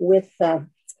with,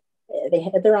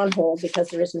 they're on hold because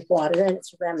there isn't water and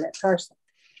it's a remnant parcel.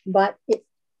 But it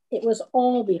was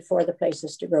all before the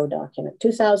Places to Grow document,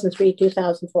 2003,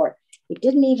 2004. We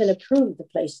didn't even approve the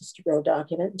Places to Grow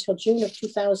document until June of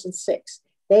 2006.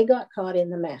 They got caught in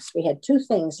the mess. We had 2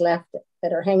 things left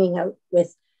that are hanging out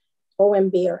with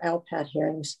OMB or LPAT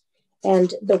hearings.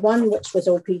 And the one which was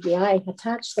OPDI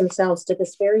attached themselves to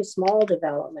this very small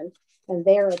development, and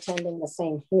they're attending the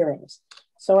same hearings.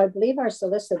 So I believe our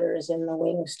solicitor is in the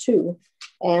wings too.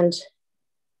 And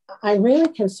I'm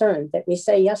really concerned that we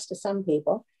say yes to some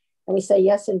people and we say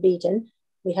yes in Beaton.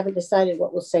 We haven't decided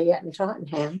what we'll say yet in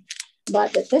Tottenham,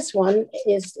 but that this one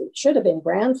should have been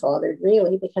grandfathered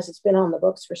really because it's been on the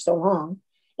books for so long.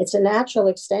 It's a natural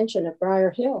extension of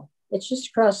Briar Hill. It's just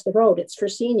across the road. It's for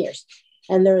seniors.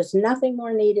 And there is nothing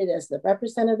more needed as the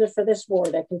representative for this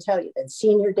ward, I can tell you, than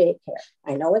senior daycare.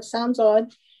 I know it sounds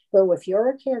odd, but if you're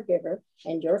a caregiver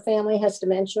and your family has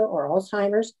dementia or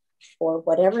Alzheimer's or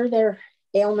whatever their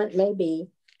ailment may be,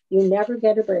 you never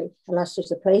get a break unless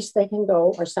there's a place they can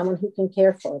go or someone who can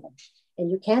care for them. And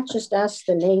you can't just ask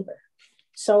the neighbor.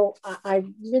 So I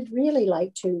would really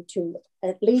like to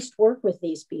at least work with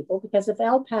these people, because if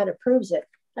LPAT approves it,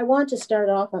 I want to start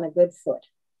off on a good foot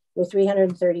with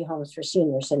 330 homes for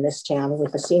seniors in this town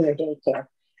with a senior daycare.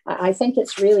 I think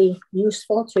it's really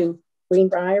useful to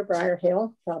Greenbrier, Briar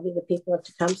Hill, probably the people of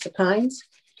Tecumseh Pines,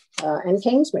 and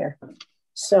Kingsmere.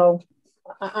 So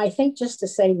I think just to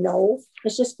say no,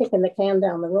 it's just kicking the can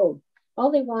down the road.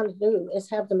 All they want to do is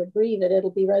have them agree that it'll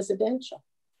be residential.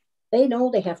 They know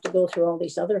they have to go through all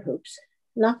these other hoops.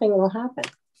 Nothing will happen.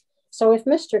 So if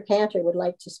Mr. Cantor would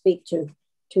like to speak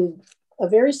to a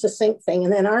very succinct thing,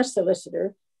 and then our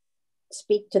solicitor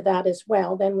speak to that as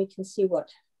well, then we can see what,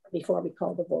 before we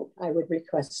call the vote, I would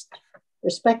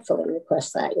respectfully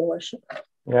request that, Your Worship.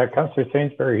 Yeah, Councillor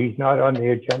Sainsbury, he's not on the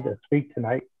agenda to speak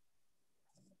tonight.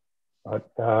 But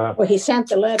well, he sent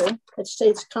the letter. It's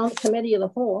committee of the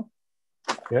whole.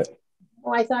 Yeah.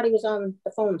 Oh, I thought he was on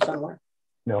the phone somewhere.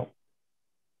 No.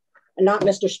 And not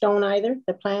Mr. Stone either,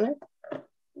 the planner?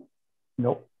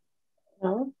 Nope.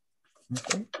 No.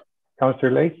 Okay.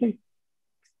 Councillor Lacey?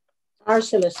 Our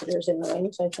solicitors in the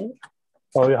wings, I think.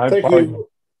 Oh, I apologize.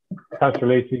 Councillor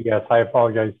Lacey, yes, I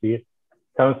apologize to you.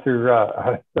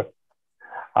 Councillor,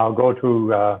 I'll go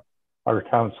to our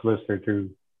town solicitor to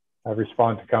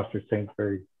respond to Councillor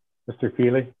Sainsbury. Mr.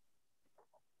 Feely?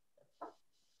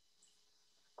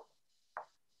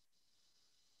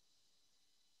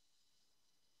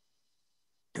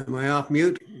 Am I off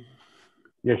mute?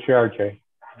 Yes, you are, Jay.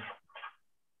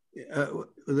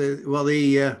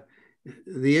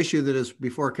 The issue that is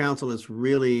before council is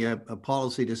really a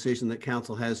policy decision that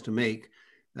council has to make.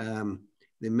 The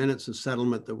minutes of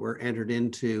settlement that were entered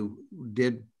into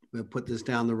did put this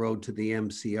down the road to the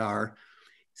MCR.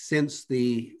 Since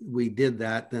we did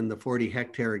that, then the 40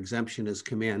 hectare exemption has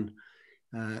come in.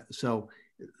 So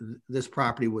this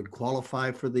property would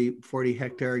qualify for the 40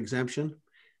 hectare exemption.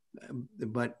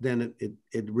 But then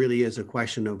it really is a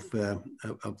question of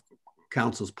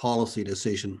council's policy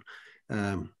decision,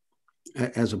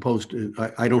 as opposed to,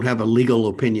 I don't have a legal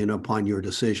opinion upon your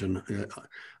decision.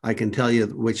 I can tell you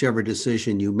whichever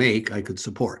decision you make, I could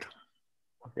support.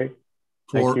 Okay,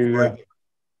 thank you.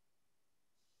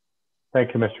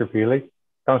 Thank you, Mr. Feely.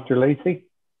 Councillor Lacey?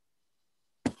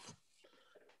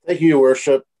 Thank you, Your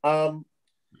Worship. The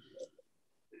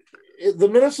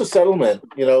minutes of settlement,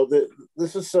 you know,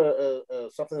 this is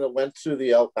something that went to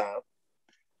the LPAT.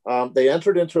 They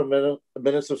entered into a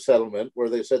minutes of settlement where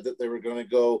they said that they were going to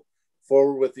go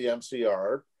forward with the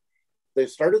MCR. They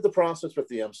started the process with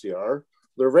the MCR.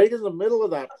 They're right in the middle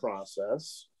of that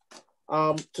process.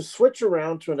 To switch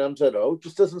around to an MZO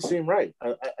just doesn't seem right.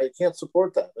 I can't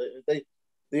support that. The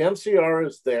MCR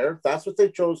is there. That's what they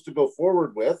chose to go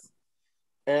forward with.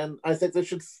 And I think they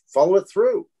should follow it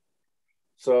through.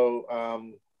 So,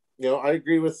 you know, I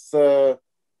agree with the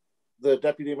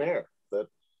deputy mayor that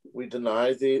we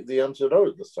deny the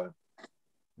MZO this time.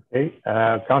 Okay,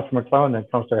 Councillor McLeod, then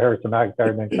Councillor Harrison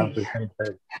McIntyre, then Councillor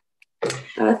Sainsbury.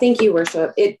 Thank you,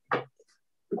 Worship. It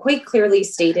quite clearly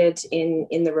stated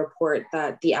in the report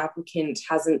that the applicant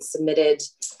hasn't submitted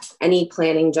any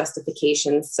planning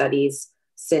justification studies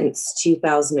since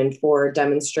 2004,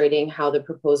 demonstrating how the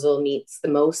proposal meets the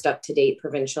most up-to-date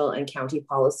provincial and county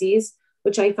policies,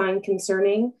 which I find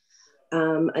concerning.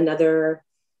 Another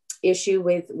issue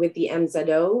with the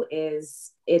MZO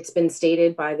is it's been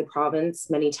stated by the province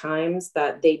many times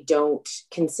that they don't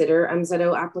consider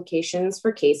MZO applications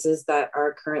for cases that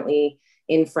are currently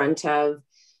in front of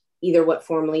either what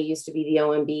formerly used to be the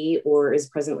OMB or is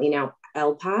presently now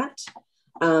LPAT.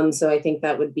 So I think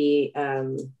that would be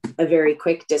a very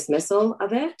quick dismissal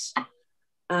of it.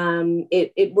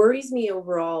 It worries me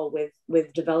overall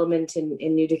with development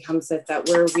in New Tecumseh that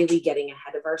we're really getting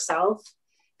ahead of ourselves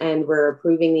and we're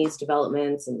approving these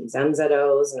developments and these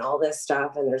MZOs and all this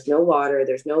stuff, and there's no water,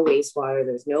 there's no wastewater,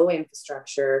 there's no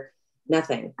infrastructure,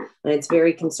 nothing. And it's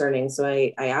very concerning. So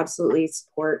I absolutely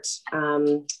support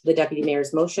the deputy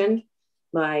mayor's motion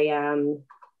by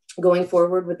going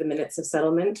forward with the minutes of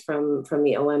settlement from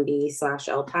the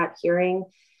OMB/LPAT hearing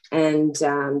and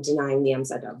denying the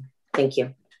MZO. Thank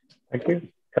you. Thank you.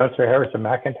 Councillor Harrison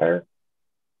McIntyre.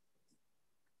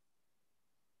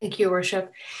 Thank you,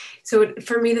 Worship. So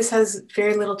for me, this has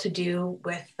very little to do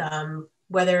with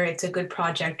whether it's a good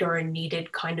project or a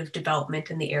needed kind of development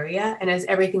in the area, and has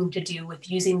everything to do with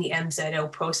using the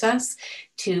MZO process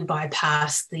to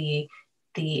bypass the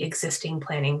existing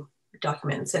planning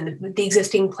documents and the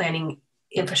existing planning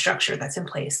infrastructure that's in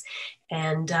place.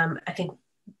 And I think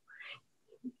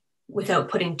without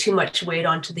putting too much weight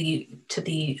onto the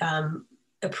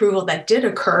approval that did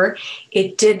occur,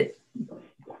 it did.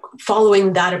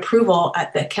 Following that approval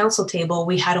at the council table,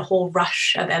 we had a whole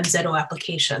rush of MZO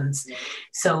applications.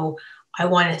 So I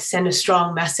want to send a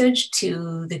strong message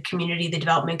to the community, the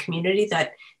development community,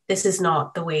 that this is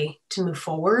not the way to move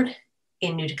forward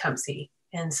in New Tecumseh.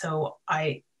 And so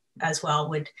I, as well,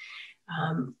 would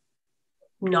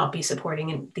not be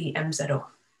supporting the MZO.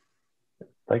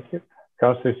 Thank you.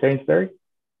 Councillor Sainsbury.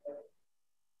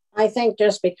 I think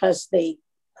just because the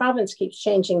province keeps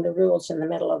changing the rules in the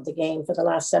middle of the game for the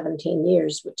last 17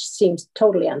 years, which seems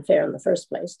totally unfair in the first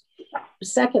place.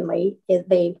 Secondly,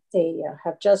 they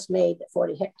have just made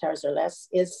 40 hectares or less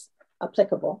is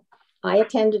applicable. I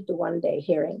attended the one-day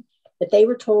hearing, but they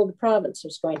were told the province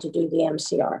was going to do the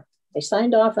MCR. They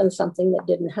signed off on something that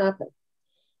didn't happen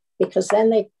because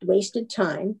then they wasted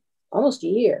time, almost a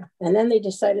year, and then they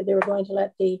decided they were going to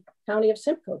let the county of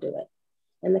Simcoe do it.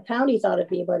 And the county thought it'd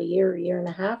be about a year and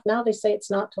a half. Now they say it's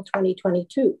not till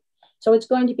 2022. So it's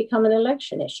going to become an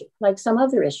election issue, like some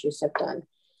other issues have done.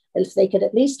 And if they could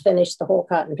at least finish the whole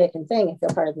cotton picking thing, if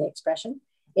you'll pardon the expression,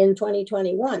 in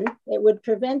 2021, it would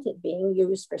prevent it being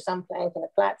used for some kind of a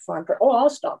platform for, oh, I'll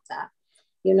stop that.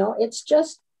 You know, it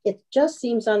just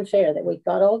seems unfair that we've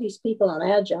got all these people on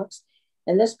adjuncts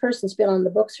and this person's been on the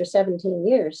books for 17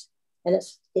 years. And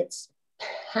it's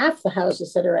half the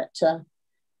houses that are at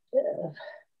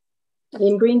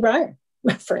in Greenbrier,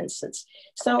 for instance.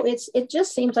 So it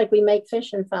just seems like we make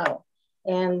fish and fowl.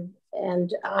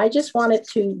 And I just want it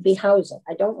to be housing.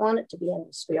 I don't want it to be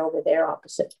industry over there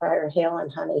opposite Prior Hill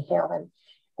and Honey Hill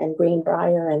and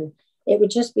Greenbrier. And it would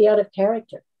just be out of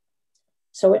character.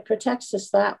 So it protects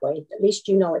us that way. At least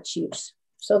you know its use.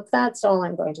 So that's all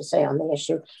I'm going to say on the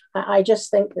issue. I just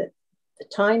think that the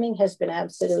timing has been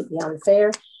absolutely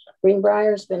unfair.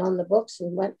 Greenbrier's been on the books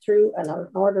and went through an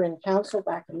order in council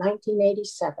back in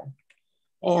 1987.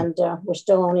 And we're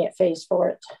still only at phase 4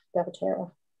 at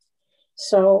Devatero.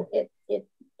 So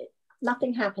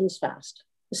nothing happens fast.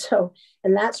 So,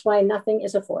 and that's why nothing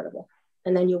is affordable.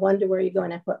 And then you wonder where you're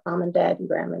going to put mom and dad and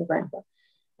grandma and grandpa,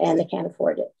 and they can't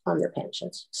afford it on their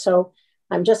pensions. So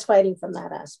I'm just fighting from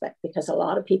that aspect because a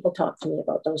lot of people talk to me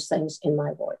about those things in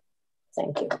my ward.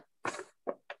 Thank you.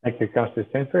 Thank you, Councillor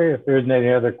Sinclair. If there isn't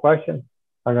any other questions,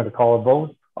 I'm going to call a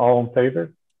vote. All in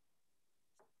favor?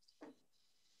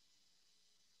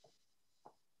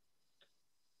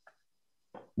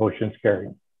 Motion's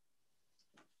carried.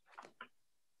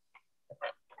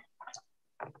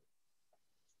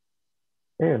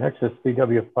 Okay, next is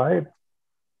CW5.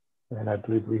 And I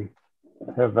believe we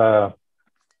have the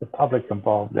public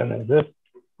involved in this.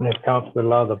 And if council would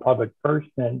allow the public first,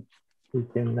 then we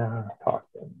can talk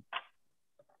to them.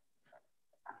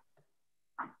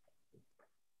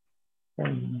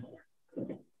 And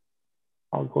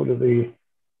I'll go to the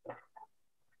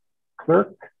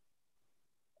clerk.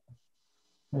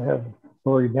 I have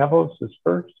Lori Nevels is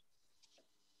first.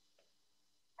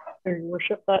 Your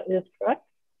worship, that is correct.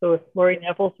 So if Lori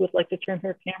Nevels would like to turn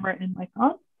her camera and mic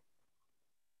on.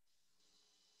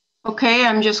 Okay,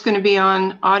 I'm just going to be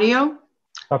on audio.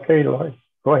 Okay, Lori,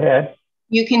 go ahead.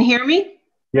 You can hear me?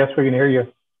 Yes, we can hear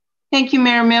you. Thank you,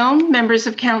 Mayor Milne, members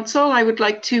of council. I would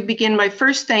like to begin by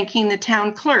first thanking the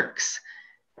town clerks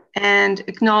and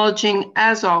acknowledging,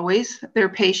 as always, their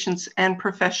patience and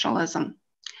professionalism.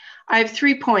 I have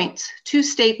 3 points, 2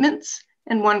 statements,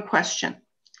 and 1 question.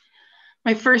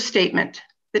 My first statement,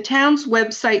 the town's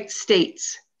website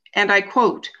states, and I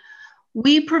quote,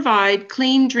 "We provide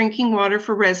clean drinking water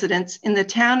for residents in the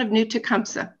town of New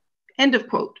Tecumseh," end of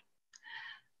quote.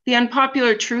 The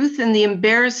unpopular truth and the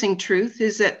embarrassing truth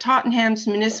is that Tottenham's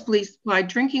municipally supplied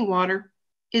drinking water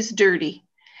is dirty,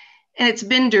 and it's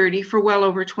been dirty for well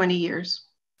over 20 years.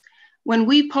 When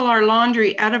we pull our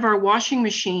laundry out of our washing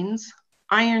machines,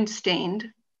 iron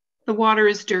stained, the water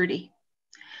is dirty.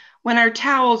 When our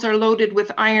towels are loaded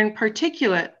with iron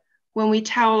particulate, when we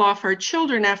towel off our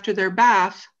children after their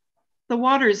bath, the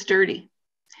water is dirty.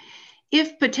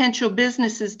 If potential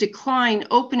businesses decline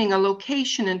opening a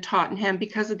location in Tottenham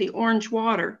because of the orange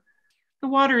water, the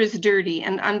water is dirty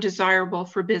and undesirable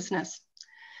for business.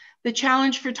 The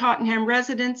challenge for Tottenham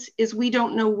residents is we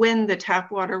don't know when the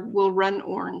tap water will run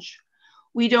orange.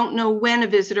 We don't know when a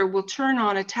visitor will turn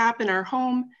on a tap in our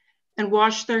home and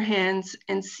wash their hands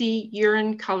and see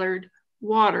urine-colored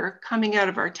water coming out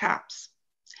of our taps.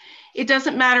 It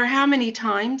doesn't matter how many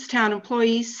times town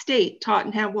employees state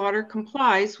Tottenham Water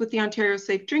complies with the Ontario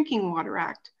Safe Drinking Water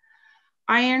Act.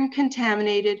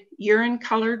 Iron-contaminated,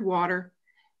 urine-colored water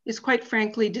is quite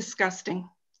frankly disgusting.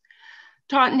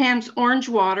 Tottenham's orange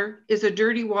water is a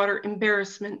dirty water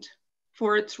embarrassment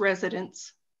for its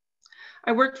residents.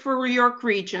 I worked for York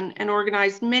Region and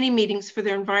organized many meetings for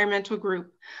their environmental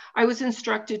group. I was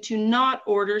instructed to not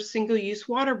order single-use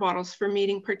water bottles for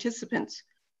meeting participants.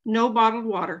 No bottled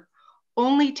water,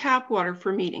 only tap water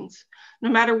for meetings.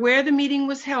 No matter where the meeting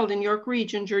was held in York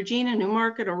Region, Georgina,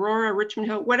 Newmarket, Aurora, Richmond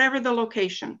Hill, whatever the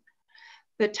location,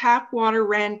 the tap water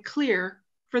ran clear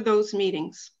for those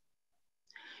meetings.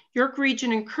 York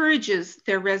Region encourages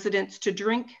their residents to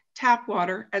drink tap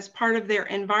water as part of their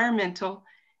environmental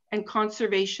and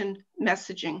conservation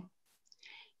messaging.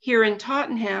 Here in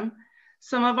Tottenham,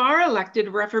 some of our elected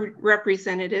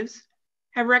representatives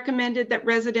have recommended that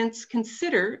residents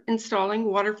consider installing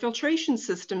water filtration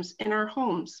systems in our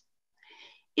homes.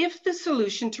 If the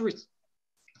solution to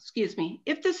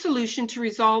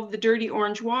resolve the dirty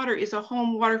orange water is a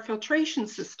home water filtration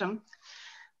system,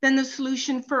 then the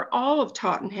solution for all of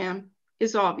Tottenham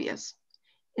is obvious.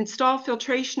 Install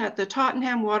filtration at the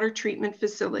Tottenham Water Treatment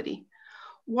Facility.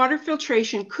 Water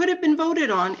filtration could have been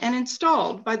voted on and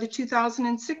installed by the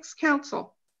 2006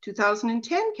 council,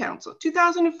 2010 council,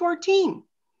 2014.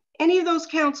 Any of those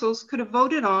councils could have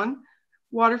voted on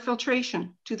Water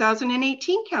filtration,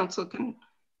 2018 council can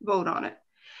vote on it.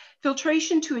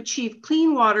 Filtration to achieve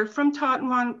clean water from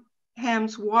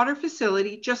Tottenham's water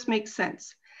facility just makes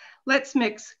sense. Let's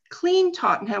mix clean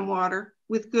Tottenham water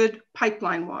with good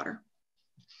pipeline water.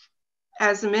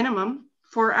 As a minimum,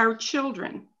 for our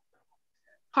children,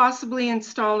 possibly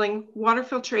installing water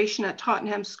filtration at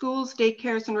Tottenham schools,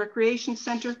 daycares, and recreation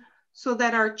center so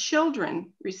that our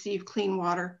children receive clean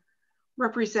water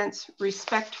represents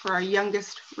respect for our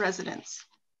youngest residents.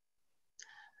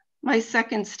 My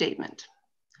second statement.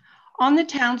 On the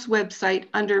town's website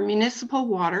under Municipal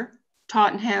Water,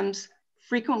 Tottenham's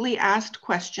frequently asked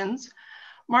questions,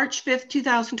 March 5th,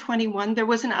 2021, there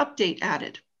was an update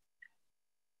added.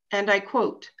 And I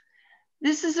quote,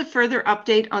 "This is a further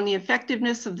update on the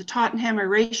effectiveness of the Tottenham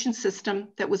aeration system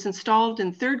that was installed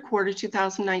in third quarter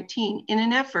 2019 in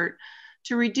an effort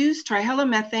to reduce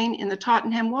trihalometane in the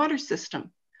Tottenham water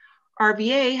system.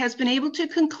 RVA has been able to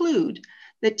conclude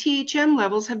that THM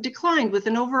levels have declined with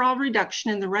an overall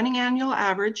reduction in the running annual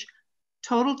average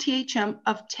total THM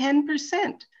of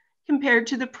 10% compared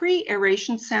to the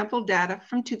pre-aeration sample data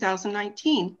from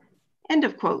 2019, end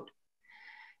of quote.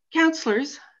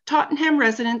 Councillors, Tottenham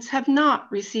residents have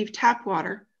not received tap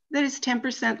water that is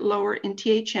 10% lower in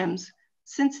THMs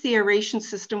since the aeration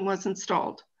system was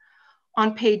installed.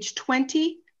 On page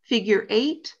 20, figure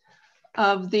 8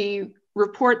 of the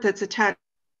report that's attached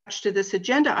to this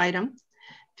agenda item,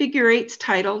 figure 8's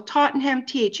title, Tottenham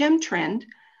THM Trend,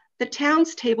 the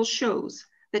town's table shows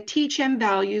that THM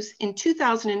values in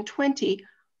 2020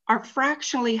 are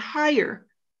fractionally higher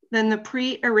than the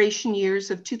pre-aeration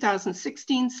years of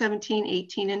 2016, 17,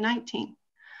 18, and 19.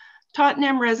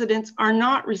 Tottenham residents are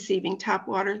not receiving tap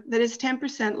water that is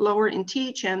 10% lower in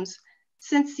THMs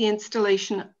since the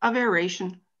installation of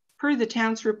aeration, per the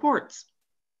town's reports.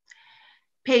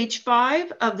 Page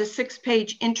 5 of the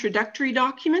 6-page introductory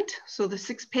document, so the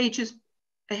 6 pages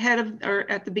ahead of, or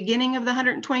at the beginning of the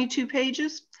 122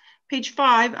 pages, page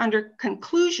 5 under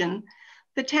conclusion,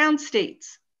 the town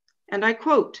states, and I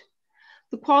quote,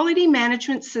 "The quality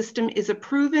management system is a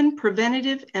proven,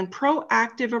 preventative, and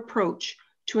proactive approach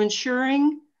to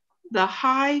ensuring the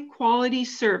high quality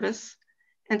service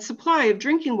and supply of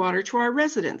drinking water to our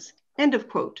residents," end of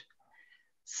quote.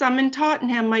 Some in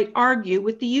Tottenham might argue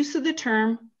with the use of the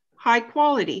term high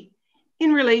quality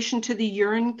in relation to the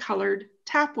urine colored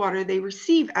tap water they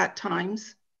receive at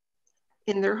times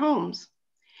in their homes.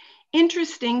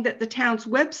 Interesting that the town's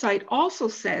website also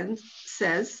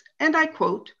says, and I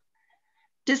quote,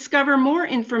 "Discover more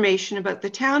information about the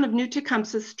town of New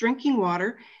Tecumseh's drinking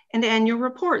water and annual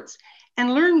reports,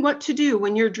 and learn what to do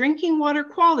when your drinking water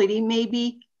quality may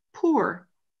be poor,"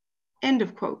 end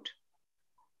of quote.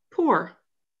 Poor,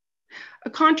 a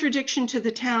contradiction to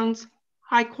the town's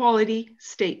high quality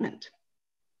statement.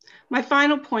 My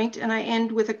final point, and I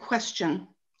end with a question.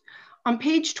 On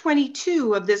page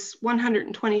 22 of this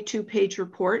 122-page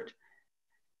report,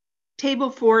 table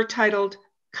 4 titled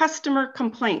Customer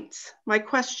Complaints, my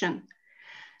question,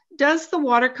 does the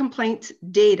water complaints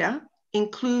data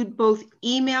include both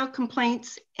email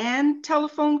complaints and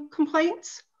telephone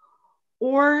complaints?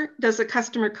 Or does a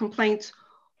customer complaints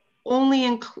only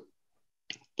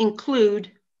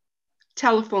include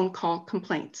telephone call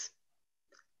complaints?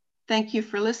 Thank you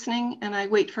for listening, and I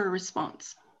wait for a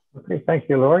response. Okay, thank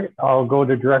you, Lori. I'll go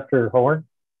to Director Horn.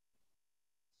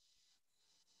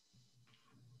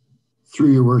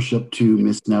 Through your worship to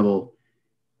Ms. Neville,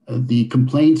 the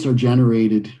complaints are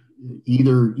generated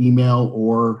either email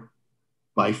or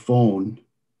by phone,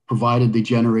 provided they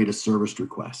generate a service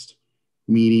request,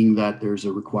 meaning that there's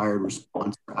a required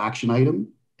response or action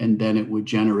item, and then it would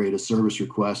generate a service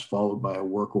request followed by a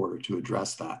work order to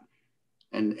address that.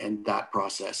 And that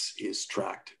process is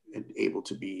tracked and able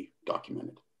to be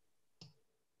documented.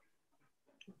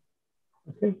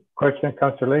 Okay, question,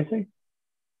 Councillor Lacey.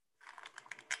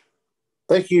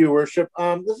 Thank you, Your Worship.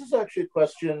 This is actually a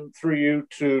question through you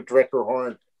to Director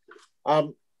Horn.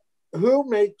 Who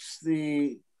makes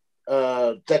the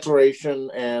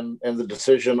declaration and the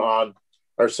decision on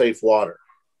our safe water?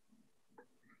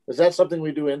 Is that something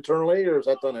we do internally, or is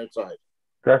that done outside?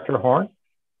 Director Horn.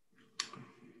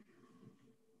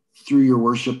 Through your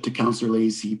worship to Councillor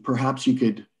Lacey, perhaps you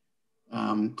could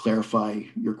clarify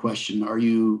your question. Are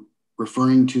you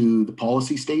referring to the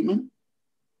policy statement?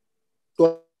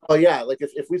 Well, yeah, like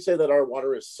if we say that our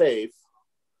water is safe,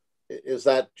 is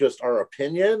that just our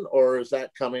opinion, or is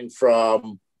that coming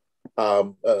from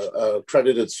a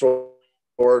accredited source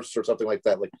or something like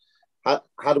that? Like,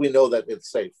 how do we know that it's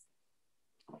safe?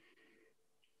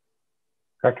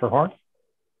 Director Horn.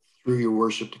 Through your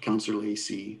worship to Councillor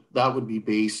Lacey, that would be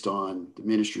based on the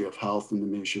Ministry of Health and the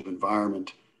Ministry of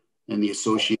Environment and the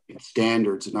associated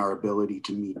standards and our ability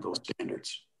to meet those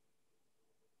standards.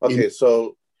 Okay,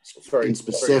 so sorry. In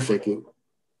specific,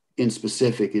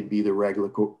 it'd be the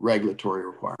regulatory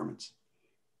requirements.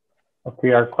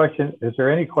 Okay, our question, is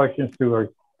there any questions to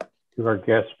our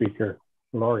guest speaker,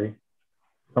 Lori,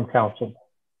 from council?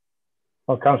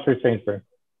 Oh, Councillor Sainsbury.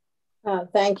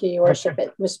 Thank you, Your Worship.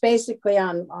 It was basically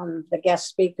on the guest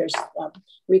speaker's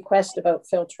request about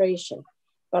filtration,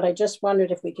 but I just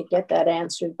wondered if we could get that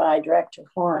answered by Director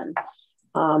Horan.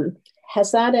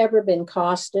 Has that ever been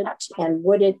costed, and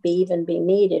would it even be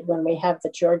needed when we have the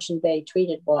Georgian Bay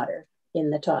treated water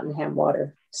in the Tottenham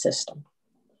water system?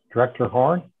 Director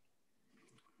Horan?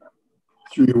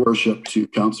 Through your worship to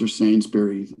Councillor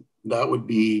Sainsbury, that would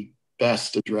be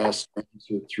best addressed or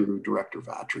answered through Director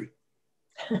Vatry.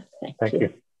 Thank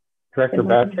you. Director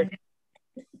Vatry?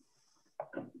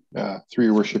 Through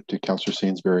your worship to Councillor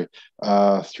Sainsbury,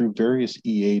 through various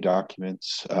EA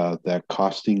documents, that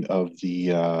costing of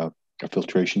the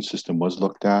filtration system was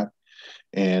looked at.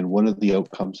 And one of the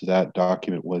outcomes of that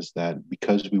document was that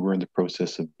because we were in the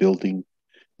process of building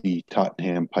the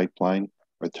Tottenham pipeline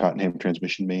or Tottenham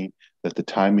transmission main, that the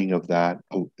timing of that,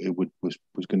 was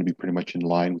going to be pretty much in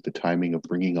line with the timing of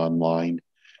bringing online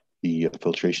the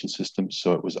filtration system.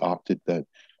 So it was opted that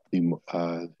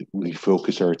we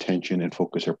focus our attention and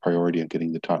focus our priority on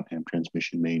getting the Tottenham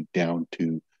transmission main down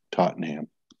to Tottenham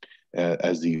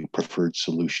as the preferred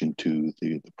solution to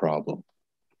the problem.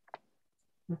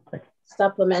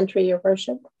 Supplementary, Your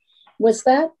Worship. Was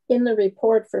that in the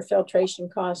report for filtration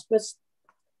cost?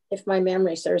 If my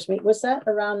memory serves me, was that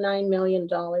around $9 million?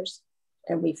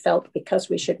 And we felt because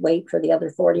we should wait for the other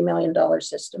 $40 million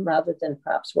system rather than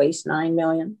perhaps waste $9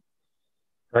 million.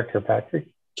 Director Patrick?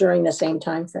 During the same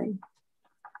time frame.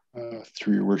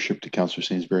 Through your worship to Councillor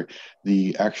Sainsbury,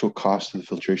 the actual cost of the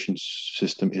filtration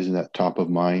system isn't at top of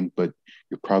mind, but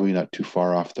you're probably not too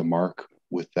far off the mark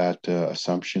with that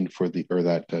assumption for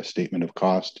that statement of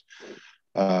cost.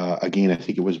 Again, I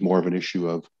think it was more of an issue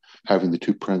of having the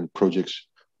two projects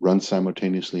run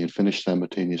simultaneously and finish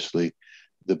simultaneously.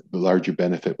 The larger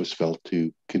benefit was felt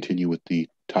to continue with the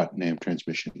Tottenham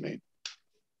transmission main.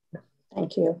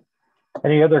 Thank you.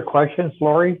 Any other questions,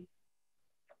 Lori?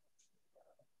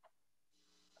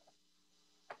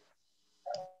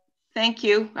 Thank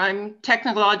you. I'm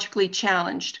technologically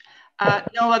challenged.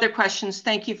 No other questions.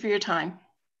 Thank you for your time.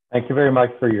 Thank you very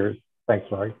much for yours. Thanks,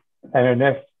 Lori. And our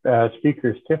next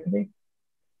speaker is Tiffany.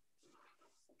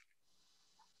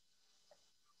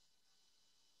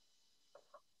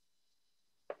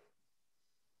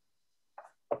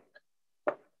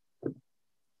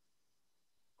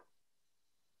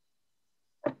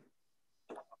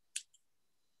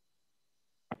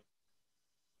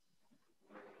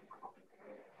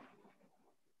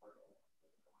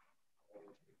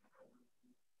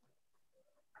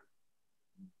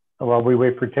 While we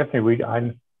wait for Tiffany, we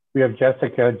have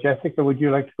Jessica. Jessica, would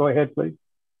you like to go ahead, please?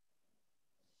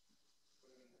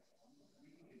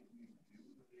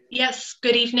 Yes,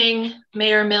 good evening,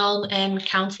 Mayor Milne and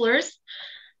councillors.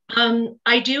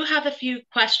 I do have a few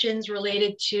questions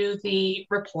related to the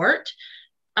report.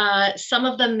 Some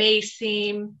of them may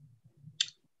seem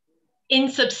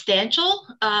insubstantial,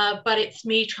 but it's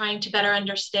me trying to better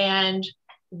understand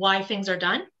why things are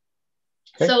done.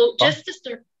 Okay. So just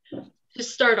to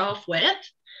start off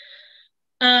with,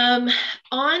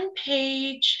 on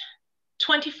page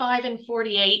 25 and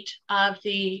 48 of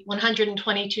the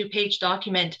 122 page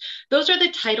document, those are the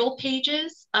title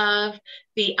pages of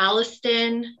the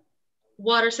Alliston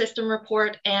Water System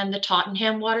Report and the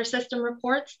Tottenham Water System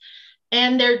Reports,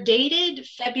 and they're dated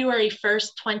February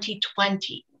 1st,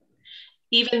 2020,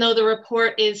 even though the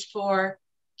report is for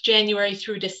January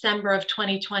through December of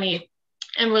 2020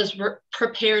 and was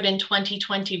prepared in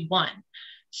 2021.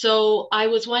 So I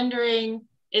was wondering,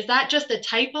 is that just a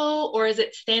typo or is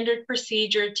it standard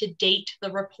procedure to date the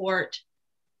report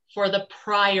for the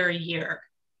prior year?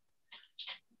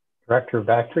 Director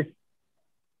Vatry?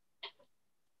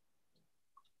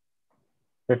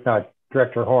 If not,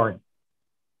 Director Horan.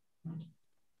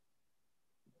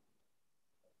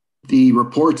 The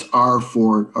reports are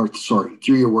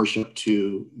through your worship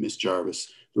to Ms.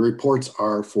 Jarvis, the reports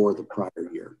are for the prior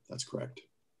year. That's correct.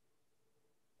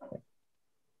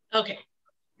 Okay,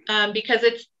 because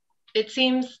it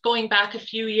seems going back a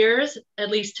few years, at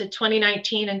least to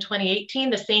 2019 and 2018,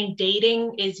 the same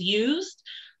dating is used.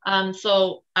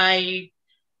 So I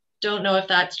don't know if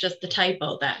that's just the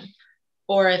typo then,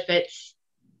 or if it's,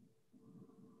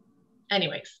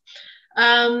 anyways.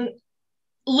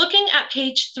 looking at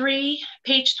page 3,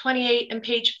 page 28, and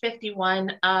page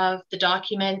 51 of the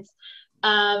documents,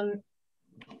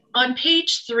 on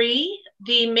page 3,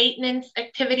 the maintenance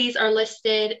activities are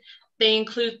listed. They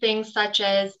include things such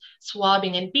as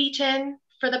swabbing in Beaton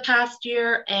for the past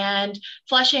year, and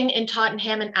flushing in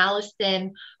Tottenham and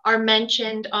Alliston are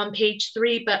mentioned on page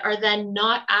 3, but are then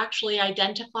not actually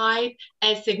identified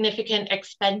as significant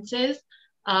expenses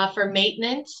for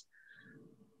maintenance.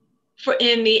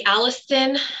 In the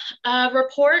Alliston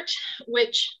report,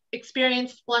 which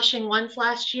experienced flushing once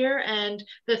last year, and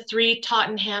the 3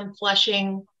 Tottenham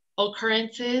flushing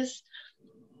occurrences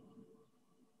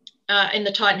in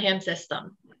the Tottenham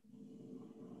system.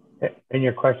 And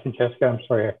your question, Jessica, I'm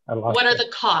sorry, I lost What are it. the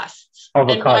costs? Oh,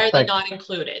 the and costs, why are they thank you. not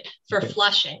included for Okay.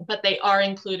 flushing, but they are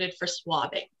included for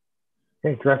swabbing?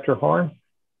 Okay, Director Horn.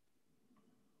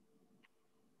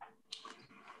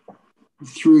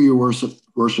 Through your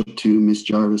worship to Ms.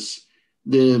 Jarvis,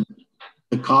 the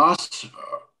costs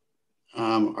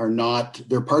are not,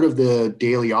 they're part of the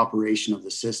daily operation of the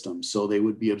system. So they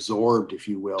would be absorbed, if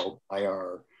you will, by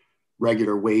our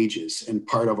regular wages and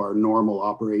part of our normal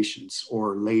operations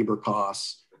or labor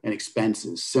costs and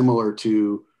expenses, similar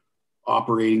to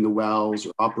operating the wells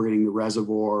or operating the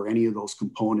reservoir or any of those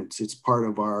components. It's part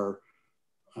of our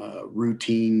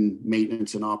routine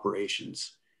maintenance and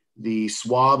operations. The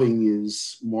swabbing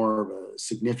is more of a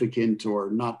significant or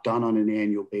not done on an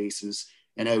annual basis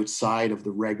and outside of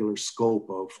the regular scope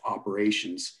of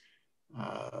operations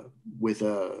with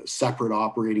a separate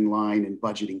operating line and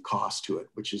budgeting cost to it,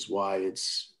 which is why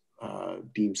it's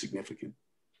deemed significant.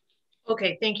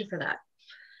 Okay, thank you for that.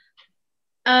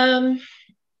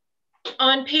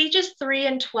 On pages 3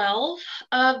 and 12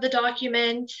 of the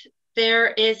document,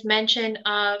 there is mention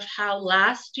of how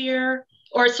last year,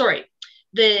 or sorry,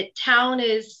 the town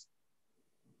is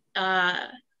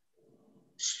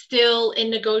still in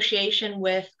negotiation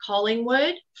with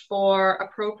Collingwood for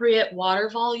appropriate water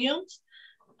volumes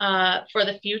for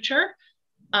the future.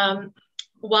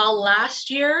 While last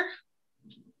year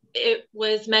it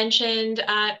was mentioned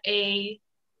at a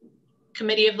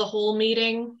committee of the whole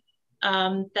meeting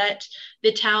that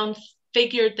the town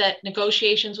figured that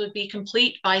negotiations would be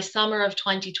complete by summer of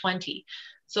 2020.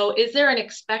 So is there an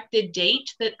expected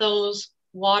date that those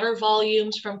water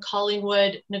volumes from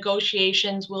Collingwood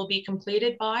negotiations will be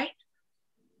completed by?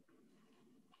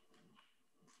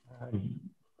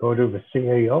 Go to the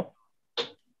CAO.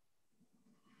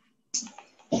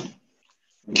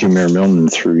 Thank you, Mayor Milne,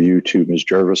 through you to Ms.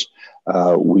 Jarvis.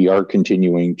 We are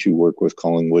continuing to work with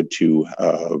Collingwood to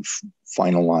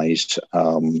finalize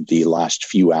the last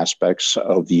few aspects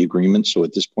of the agreement. So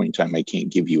at this point in time, I can't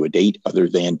give you a date other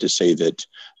than to say that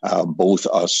both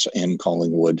us and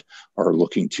Collingwood are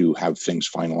looking to have things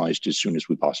finalized as soon as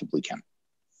we possibly can.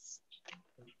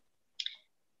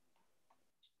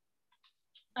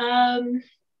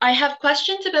 I have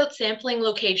questions about sampling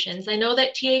locations. I know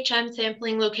that THM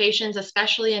sampling locations,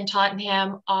 especially in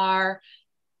Tottenham, are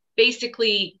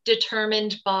basically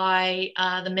determined by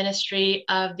the Ministry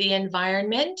of the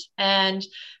Environment, and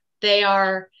they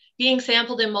are being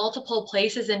sampled in multiple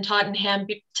places in Tottenham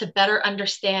to better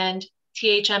understand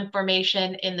THM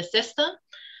formation in the system,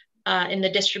 in the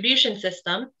distribution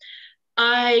system.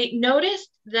 I noticed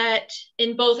that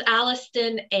in both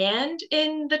Alliston and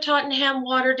in the Tottenham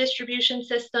water distribution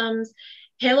systems,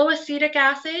 haloacetic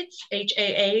acids,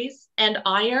 HAAs, and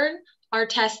iron are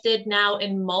tested now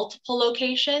in multiple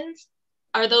locations.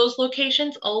 Are those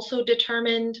locations also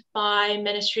determined by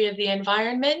Ministry of the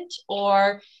Environment,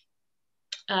 or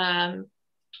are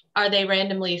they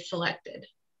randomly selected?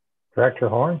 Director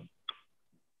Horn.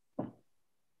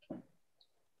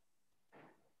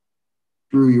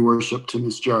 Through your worship to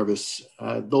Ms. Jarvis,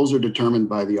 those are determined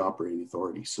by the operating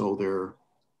authority. So they're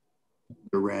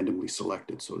randomly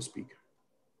selected, so to speak.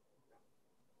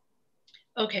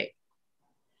 Okay.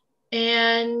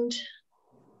 And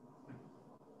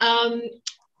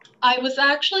I was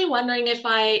actually wondering if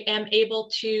I am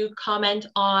able to comment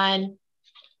on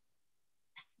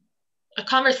a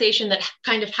conversation that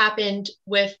kind of happened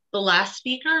with the last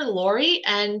speaker, Lori,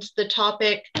 and the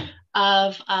topic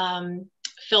of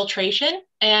filtration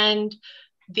and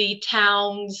the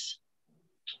town's,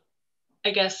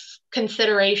 I guess,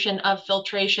 consideration of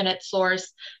filtration at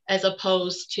source as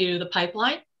opposed to the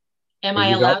pipeline. Am I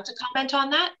allowed to comment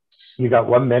on that? You got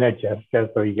 1 minute, Jessica,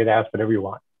 so you can ask whatever you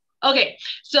want. Okay,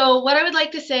 so what I would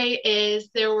like to say is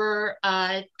there were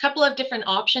a couple of different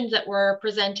options that were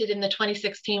presented in the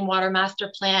 2016 Water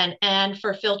Master Plan, and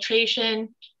for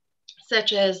filtration,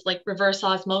 such as like reverse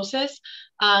osmosis,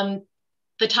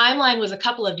 the timeline was a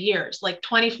couple of years, like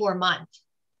 24 months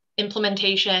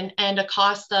implementation and a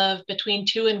cost of between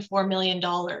 $2 and $4 million.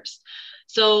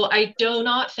 So I do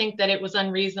not think that it was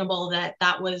unreasonable that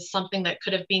that was something that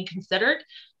could have been considered.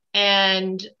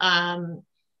 And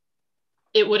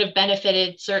it would have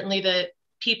benefited certainly the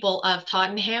people of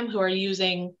Tottenham who are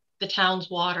using the town's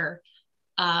water,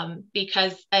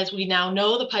 because as we now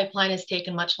know, the pipeline has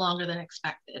taken much longer than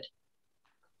expected.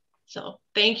 So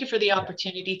thank you for the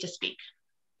opportunity to speak.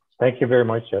 Thank you very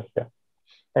much, Jessica.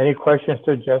 Any questions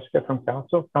to Jessica from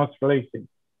council? Councilor Lacey.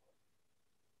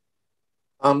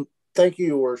 Thank you,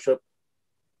 Your Worship.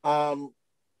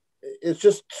 It's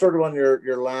just sort of on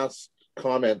your last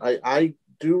comment. I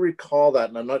do recall that,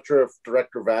 and I'm not sure if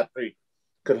Director Vatry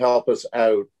could help us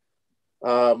out.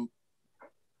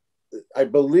 I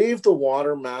believe the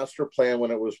water master plan,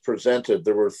 when it was presented,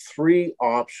 there were 3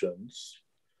 options.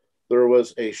 There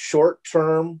was a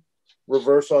short-term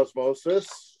reverse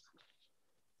osmosis,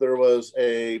 there was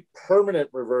a permanent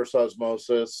reverse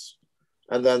osmosis,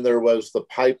 and then there was the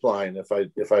pipeline,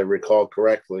 if I recall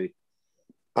correctly.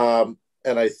 And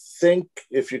I think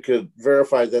if you could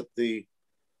verify that the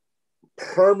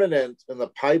permanent and the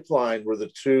pipeline were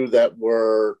the 2 that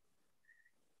were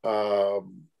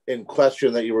in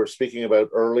question that you were speaking about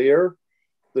earlier.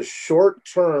 The short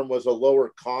term was a lower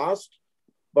cost,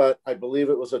 but I believe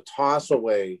it was a toss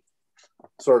away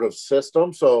sort of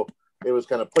system. So it was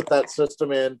going to put that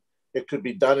system in. It could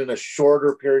be done in a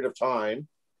shorter period of time,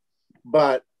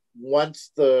 but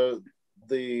once the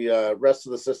rest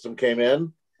of the system came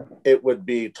in, it would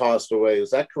be tossed away.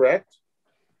 Is that correct?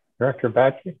 Director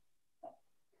Batchy?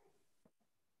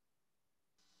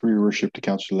 For your worship to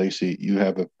Councillor Lacey, you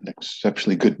have an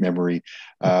exceptionally good memory.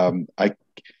 It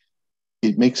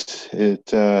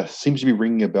seems to be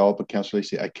ringing a bell, but Councillor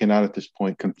Lacey, I cannot at this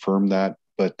point confirm that.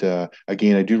 But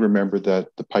again, I do remember that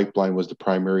the pipeline was the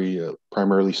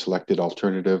primarily selected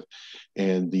alternative,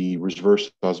 and the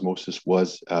reverse osmosis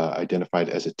was identified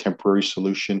as a temporary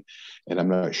solution. And I'm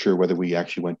not sure whether we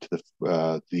actually went to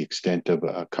the extent of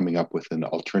coming up with an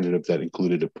alternative that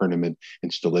included a permanent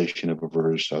installation of a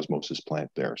reverse osmosis plant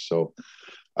there. So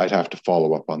I'd have to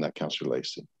follow up on that, Councillor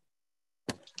Lacey.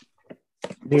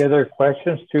 Any other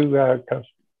questions to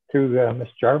Ms.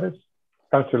 Jarvis?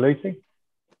 Councillor Lacey?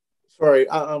 Sorry,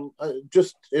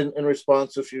 just in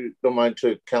response, if you don't mind,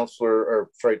 to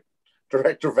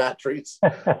Director Vatry's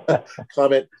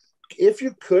comment, if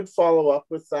you could follow up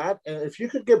with that, and if you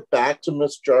could get back to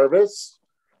Ms. Jarvis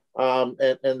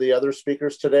and the other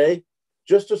speakers today,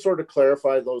 just to sort of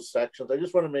clarify those sections. I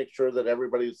just want to make sure that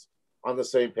everybody's on the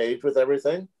same page with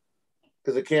everything,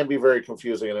 because it can be very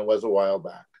confusing, and it was a while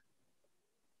back.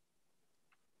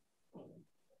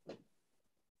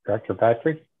 Director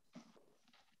Patrick?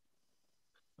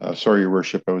 Sorry, Your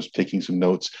Worship, I was taking some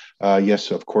notes.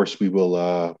 Yes, of course, we will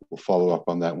we'll follow up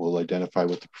on that. We'll identify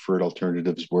what the preferred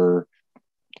alternatives were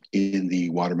in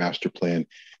the Water Master Plan,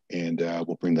 and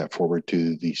we'll bring that forward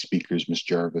to the speakers, Ms.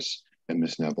 Jarvis and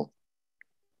Ms. Neville.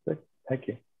 Good. Thank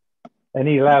you.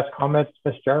 Any last comments,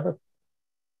 Ms. Jarvis?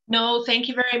 No, thank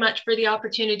you very much for the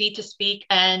opportunity to speak,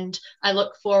 and I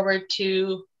look forward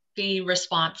to the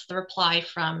response, the reply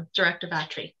from Director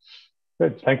Vatry.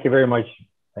 Good. Thank you very much.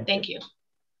 Thank you.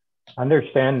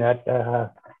 Understand that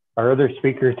our other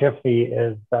speaker, Tiffany,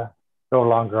 is no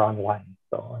longer online.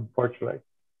 So unfortunately,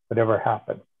 whatever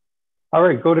happened. All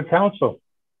right, go to council.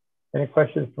 Any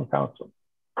questions from council?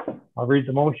 I'll read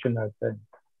the motion. I said,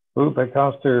 moved by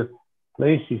Councillor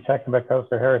Lacey, second by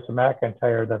Councillor Harrison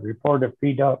McIntyre, that report of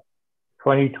PDUP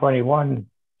 2021-01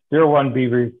 be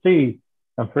received,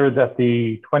 and further that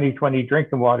the 2020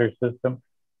 drinking water system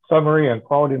summary and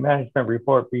quality management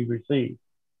report be received,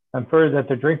 and further that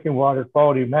the drinking water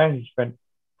quality management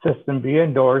system be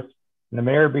endorsed, and the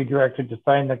mayor be directed to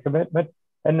sign the commitment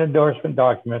and endorsement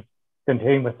documents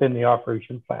contained within the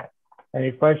operation plan.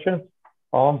 Any questions?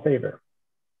 All in favor?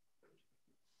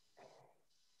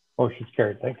 Motion's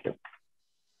carried. Thank you.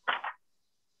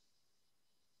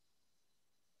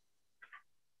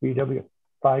 BW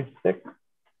 5-6,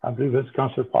 I believe it's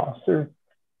Councillor Foster.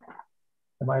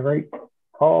 Am I right,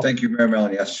 Paul? Thank you, Mayor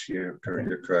Mellon. Yes, you're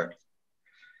correct.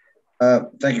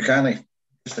 Thank you kindly.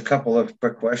 Just a couple of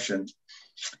quick questions.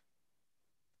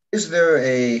 Is there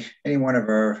any one of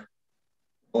our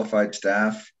qualified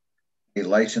staff a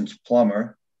licensed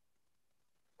plumber?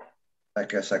 I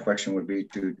guess that question would be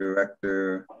to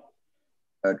Director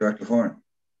Horn.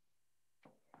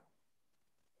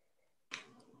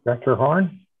 Director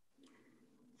Horn?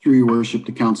 Through your worship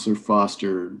to Councillor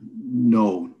Foster,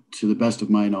 no, to the best of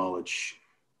my knowledge,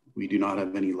 we do not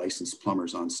have any licensed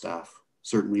plumbers on staff,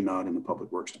 certainly not in the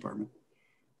Public Works Department.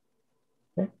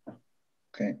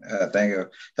 Okay, thank you.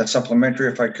 That's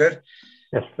supplementary if I could.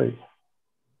 Yes, please.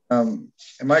 Am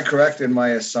I correct in my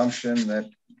assumption that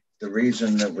the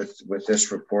reason that with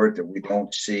this report that we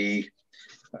don't see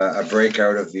a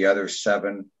breakout of the other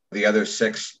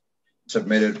 6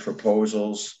 submitted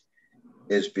proposals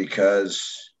is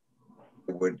because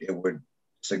it would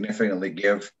significantly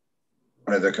give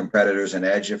one of the competitors an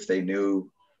edge if they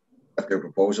knew what their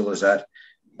proposal is? That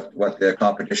what the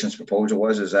competition's proposal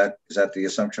was? Is that the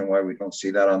assumption why we don't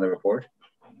see that on the report?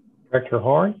 Director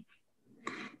Horn?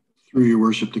 Through your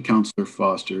worship to Councillor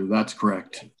Foster, that's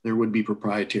correct. There would be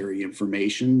proprietary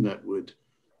information that would,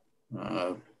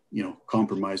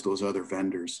 compromise those other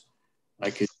vendors.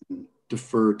 I could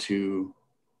defer to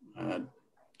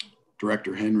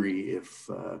Director Henry if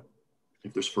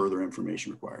there's further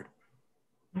information required.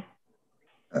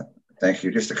 Thank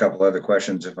you. Just a couple other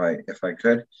questions, if I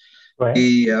could. Go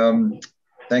ahead.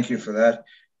 Thank you for that.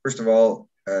 First of all,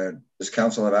 does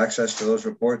council have access to those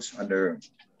reports under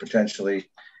potentially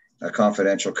a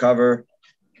confidential cover?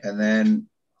 And then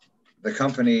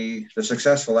the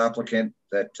successful applicant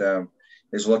that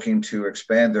is looking to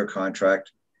expand their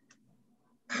contract,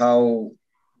 how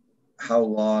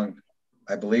long,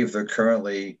 I believe they're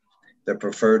currently the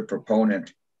preferred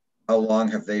proponent, how long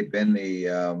have they been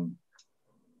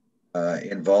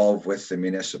involved with the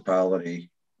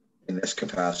municipality in this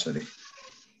capacity?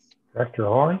 Director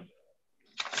Horn?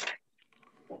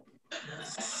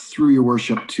 Through your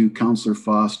worship to Councillor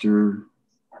Foster,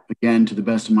 again, to the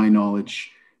best of my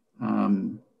knowledge,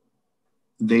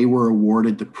 they were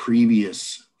awarded the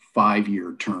previous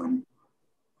 5-year term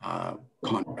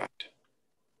contract.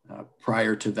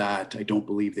 Prior to that, I don't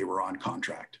believe they were on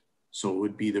contract. So it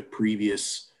would be the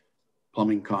previous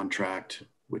plumbing contract,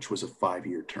 which was a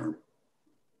 5-year term.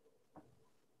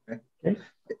 Okay.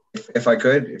 If I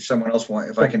could,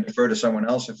 if I can defer to someone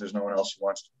else, if there's no one else who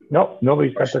wants to. Nope,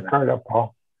 nobody's got their card up,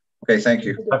 Paul. Okay, thank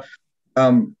you.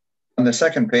 On the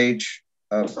second page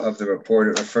of the report,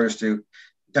 it refers to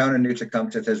the town of New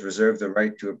Tecumseth has reserved the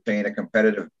right to obtain a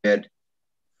competitive bid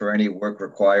for any work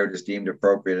required as deemed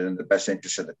appropriate and in the best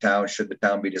interest of the town, should the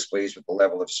town be displeased with the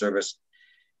level of service.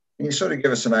 Can you sort of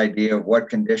give us an idea of what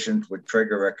conditions would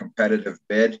trigger a competitive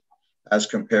bid as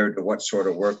compared to what sort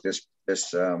of work this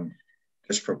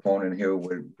proponent here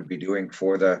would be doing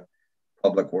for the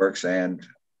public works and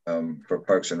for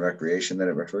parks and recreation that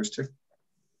it refers to?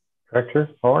 Director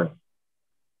Horn?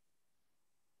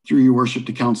 Through your worship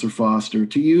to Councillor Foster,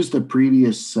 to use the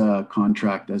previous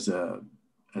contract as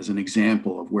an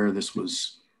example of where this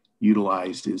was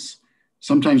utilized is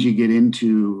sometimes you get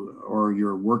into or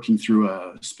you're working through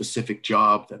a specific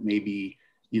job that may be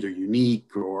either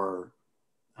unique or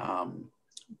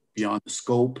beyond the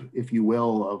scope, if you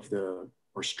will,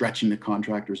 or stretching the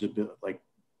contractor's ability, like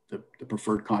the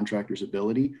preferred contractor's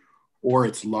ability, or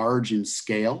it's large in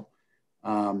scale.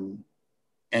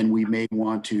 And we may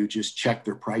want to just check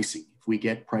their pricing. If we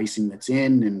get pricing that's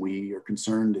in and we are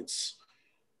concerned it's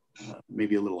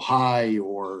maybe a little high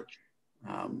or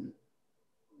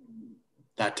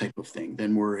that type of thing,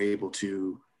 then we're able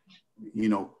to,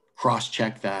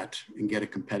 cross-check that and get a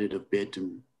competitive bid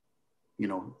to,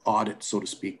 audit, so to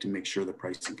speak, to make sure the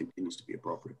pricing continues to be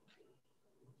appropriate.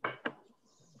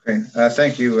 Okay,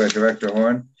 thank you, Director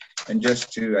Horn. And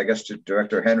just to, I guess, to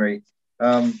Director Henry,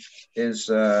 is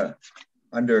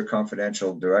under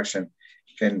confidential direction,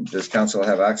 does council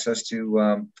have access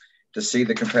to see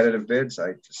the competitive bids?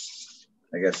 I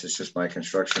guess it's just my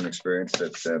construction experience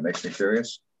that makes me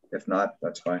curious. If not,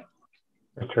 that's fine.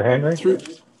 Mr. Henry?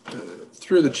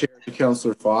 Through the chair to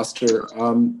Councillor Foster,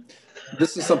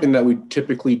 this is something that we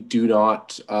typically do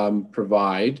not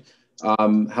provide.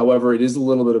 However, it is a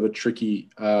little bit of a tricky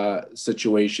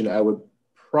situation. I would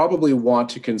probably want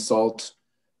to consult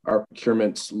our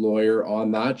procurement lawyer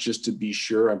on that just to be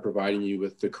sure I'm providing you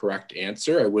with the correct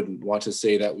answer. I wouldn't want to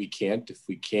say that we can't if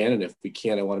we can, and if we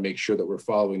can, I want to make sure that we're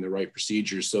following the right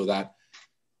procedures so that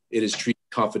it is treated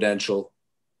confidential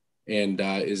and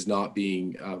is not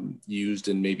being used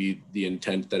in maybe the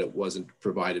intent that it wasn't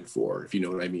provided for, if you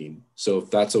know what I mean. So if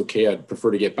that's okay, I'd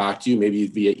prefer to get back to you, maybe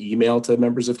via email to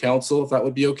members of council, if that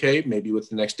would be okay, maybe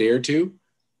with the next day or two.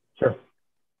 Sure.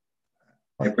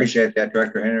 I appreciate that,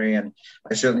 Director Henry, and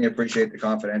I certainly appreciate the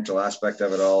confidential aspect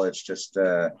of it all. It's just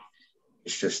more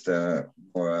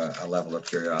a level of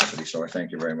curiosity. So I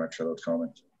thank you very much for those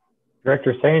comments.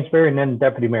 Director Sainsbury and then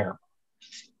Deputy Mayor.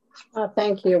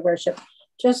 Thank you, Your Worship.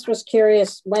 Just was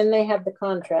curious, when they have the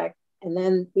contract and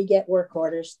then we get work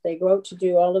orders, they go out to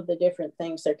do all of the different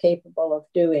things they're capable of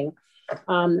doing.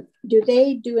 Do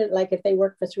they do it like if they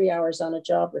work for 3 hours on a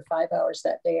job or 5 hours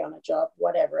that day on a job,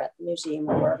 whatever, at the museum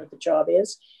or wherever the job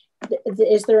is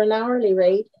there an hourly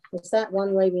rate? Is that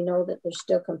one way we know that they're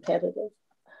still competitive?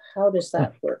 how does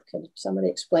that work? Can somebody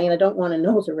explain? I don't want to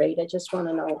know the rate. I just want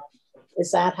to know,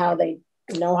 is that how they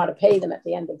know how to pay them at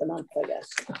the end of the month, I guess?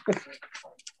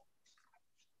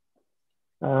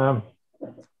 I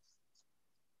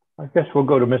guess we'll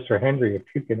go to Mr. Henry if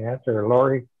you can answer, or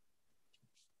Lori.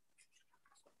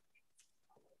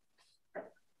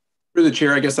 Through the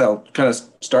chair, I guess I'll kind of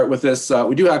start with this.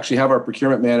 We do actually have our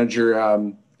procurement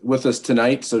manager with us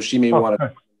tonight, so she may want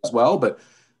to as well. But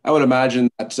I would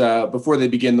imagine that before they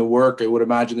begin the work, I would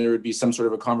imagine there would be some sort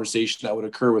of a conversation that would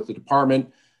occur with the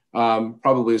department,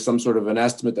 probably some sort of an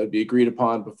estimate that would be agreed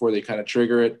upon before they kind of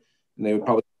trigger it. And they would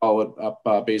probably follow it up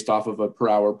based off of a per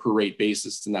hour, per rate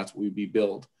basis, and that's what would be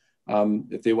billed.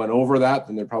 If they went over that,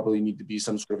 then there probably need to be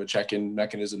some sort of a check-in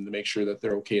mechanism to make sure that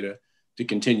they're okay to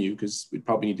continue, because we'd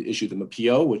probably need to issue them a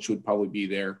PO, which would probably be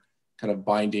their kind of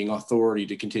binding authority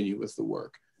to continue with the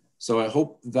work. So I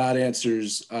hope that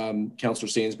answers Councillor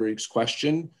Sainsbury's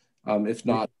question. If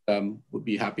not, we'd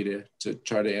be happy to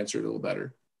try to answer it a little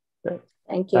better.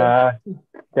 Thank you.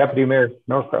 Deputy Mayor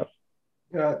Norcross.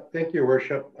 Thank you,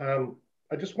 Worship.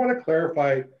 I just want to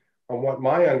clarify on what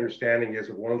my understanding is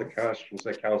of one of the questions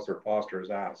that Councillor Foster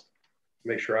has asked, to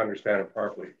make sure I understand it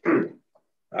properly.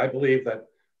 I believe that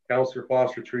Councillor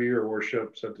Foster, through your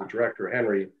worship, said to Director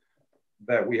Henry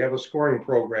that we have a scoring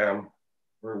program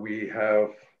where we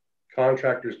have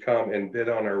contractors come and bid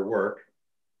on our work,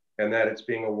 and that it's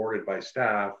being awarded by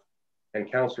staff. And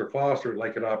Councillor Foster would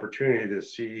like an opportunity to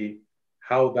see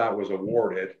how that was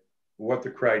awarded, what the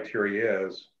criteria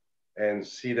is, and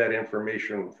see that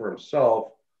information for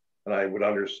himself. And I would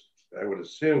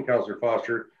assume, Councillor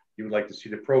Foster, you would like to see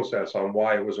the process on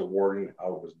why it was awarded and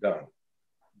how it was done.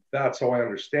 That's how I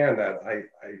understand that.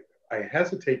 I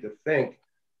hesitate to think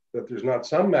that there's not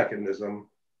some mechanism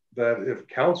that if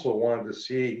council wanted to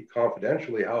see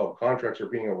confidentially how contracts are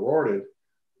being awarded,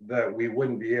 that we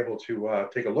wouldn't be able to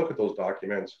take a look at those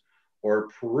documents or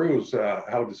peruse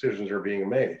how decisions are being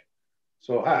made.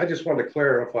 So I just wanted to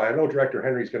clarify. I know Director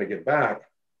Henry's going to get back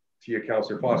to you,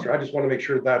 Councillor Foster. I just want to make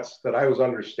sure that I was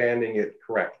understanding it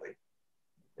correctly.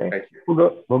 Okay. Thank you.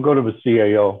 We'll go to the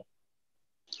CAO.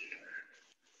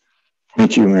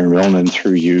 Thank you, Mayor Milne, and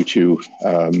through you to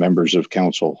members of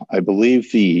council. I believe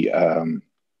the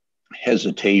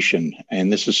hesitation,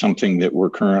 and this is something that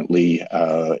we're currently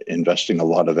investing a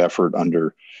lot of effort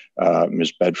under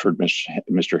Ms. Bedford,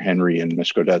 Mr. Henry, and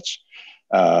Ms. Godet's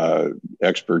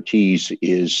expertise,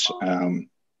 is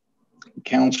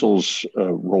council's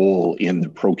role in the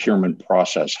procurement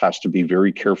process has to be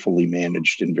very carefully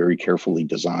managed and very carefully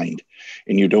designed.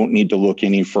 And you don't need to look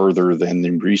any further than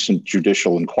the recent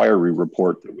judicial inquiry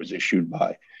report that was issued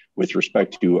with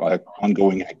respect to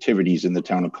ongoing activities in the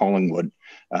town of Collingwood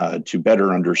to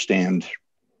better understand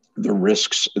the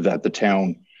risks that the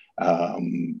town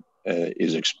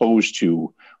is exposed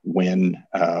to when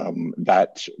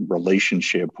that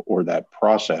relationship or that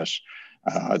process,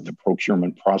 the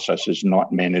procurement process, is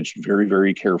not managed very,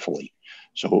 very carefully.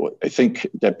 So I think,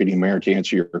 Deputy Mayor, to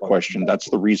answer your question, that's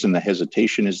the reason the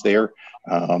hesitation is there.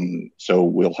 So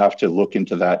we'll have to look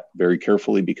into that very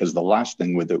carefully, because the last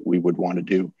thing we would want to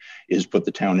do is put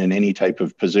the town in any type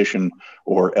of position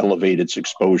or elevate its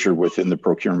exposure within the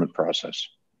procurement process.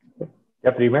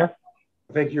 Deputy Mayor.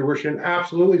 Thank you, Your Worship.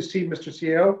 Absolutely, Mr.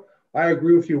 CEO. I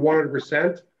agree with you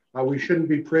 100%. We shouldn't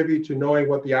be privy to knowing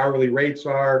what the hourly rates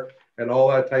are and all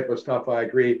that type of stuff. I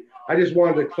agree. I just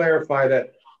wanted to clarify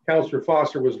that Councillor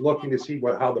Foster was looking to see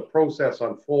how the process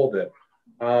unfolded.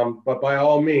 But by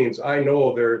all means, I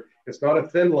know it's not a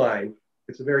thin line.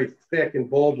 It's a very thick and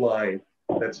bold line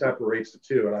that separates the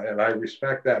two. And I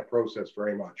respect that process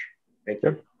very much. Thank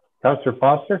you. Councillor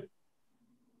Foster.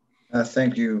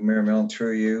 Thank you, Mayor Milne,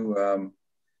 through you.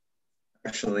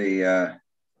 Actually,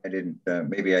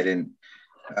 maybe I didn't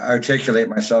articulate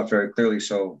myself very clearly.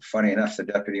 So funny enough, the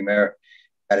Deputy Mayor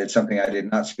added something. I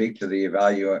did not speak to the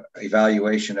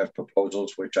evaluation of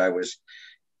proposals, which I was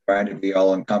trying to be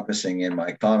all encompassing in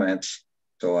my comments.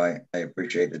 So I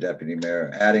appreciate the Deputy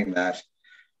Mayor adding that.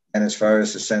 And as far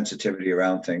as the sensitivity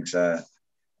around things,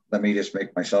 let me just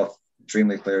make myself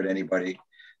extremely clear to anybody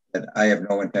that I have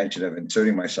no intention of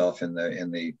inserting myself in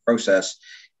the process.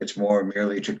 It's more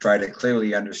merely to try to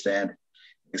clearly understand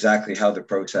exactly how the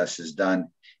process is done,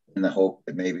 in the hope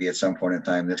that maybe at some point in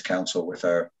time, this council, with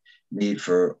our need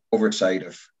for oversight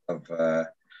of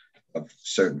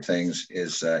certain things,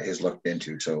 is looked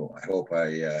into. So I hope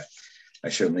I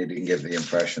certainly didn't give the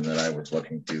impression that I was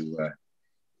looking to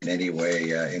in any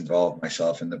way involve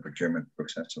myself in the procurement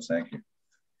process. So thank you.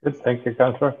 Good, thank you,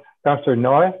 Councillor. Councillor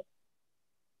Noy.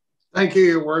 Thank you,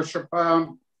 Your Worship.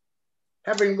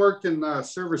 Having worked in the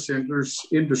service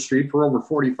industry for over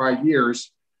 45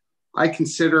 years, I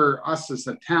consider us as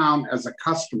a town as a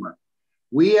customer.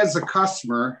 We as a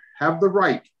customer have the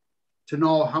right to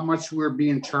know how much we're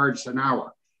being charged an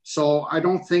hour. So I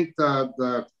don't think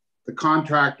the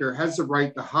contractor has the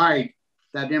right to hide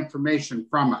that information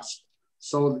from us.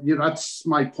 So, you know, that's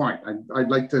my point. I'd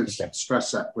like to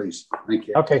stress that, please. Thank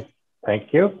you. Okay,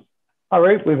 thank you. All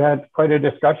right, we've had quite a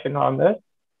discussion on this,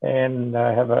 and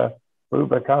I have a move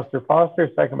by Councillor Foster,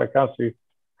 second by Councillor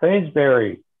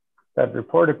Sainsbury, that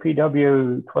report of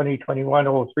PW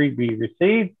 2021-03 be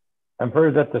received, and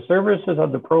further that the services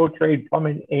of the Pro Trade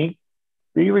Plumbing Inc.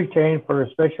 be retained for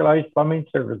specialized plumbing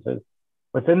services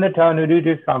within the town of New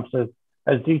Tecumseh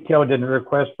as detailed in the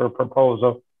request for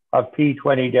proposal of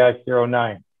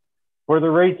P20-09 for the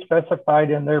rates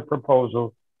specified in their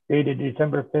proposal dated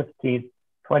December 15th,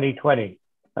 2020,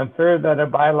 and further that a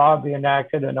bylaw be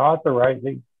enacted and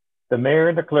authorizing the mayor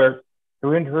and the clerk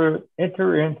to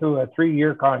enter into a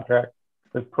 3-year contract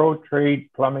with Pro Trade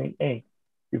Plumbing Inc.,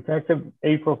 effective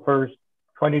April 1st,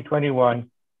 2021,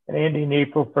 and ending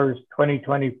April 1st,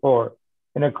 2024,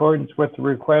 in accordance with the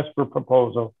request for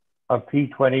proposal of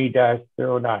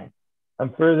P20-09.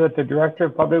 And further that the Director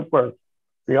of Public Works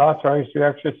be authorized to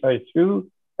exercise 2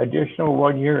 additional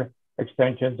 1-year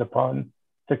extensions upon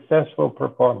successful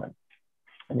performance.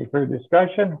 Any further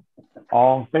discussion?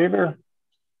 All in favor?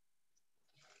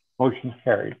 Motion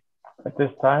carried. At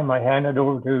this time, I hand it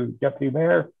over to Deputy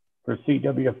Mayor for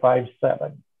CW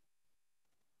 57.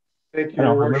 Thank you,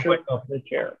 Your Worship. The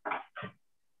chair.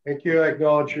 Thank you. I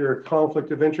acknowledge your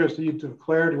conflict of interest that you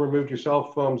declared and removed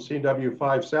yourself from CW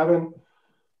 57.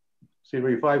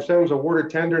 CW 57 is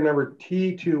awarded tender number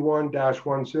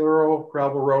T21-10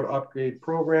 gravel road upgrade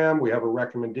program. We have a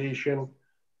recommendation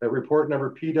that report number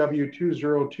PW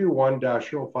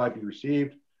 2021-05 be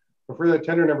received. For further,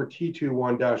 tender number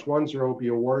T21-10 be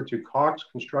awarded to Cox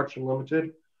Construction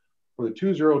Limited for the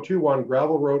 2021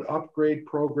 gravel road upgrade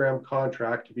program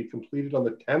contract to be completed on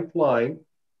the 10th line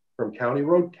from County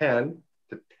Road 10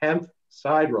 to 10th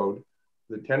Side Road,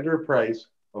 the tender price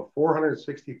of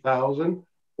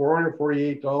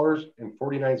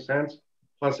 $460,448.49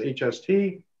 plus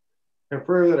HST. And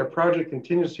further, that a project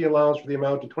contingency allowance for the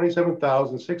amount of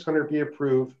 $27,600 be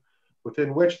approved,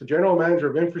 within which the General Manager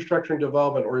of Infrastructure and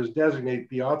Development or his designate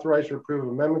be authorized to approve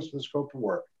amendments to the scope of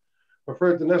work. But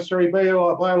further, the necessary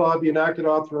bylaw be enacted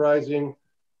authorizing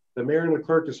the mayor and the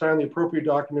clerk to sign the appropriate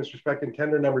documents respecting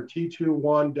tender number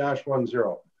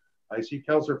T21-10. I see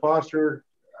Councillor Foster.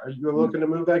 Are you looking to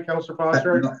move that, Councillor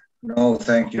Foster? No,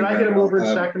 thank you. Can I get a mover and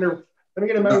seconder? Let me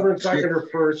get a mover and seconder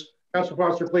first. Councillor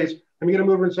Foster, please. Let me get a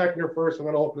mover and seconder first, and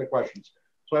then I'll open the questions.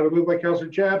 So I have a move by Councillor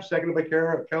Jebb, seconded by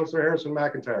Councillor Harrison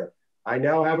McIntyre. I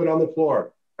now have it on the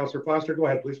floor. Councillor Foster, go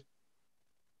ahead, please.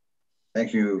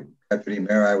 Thank you, Deputy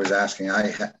Mayor. I was asking,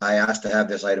 I asked to have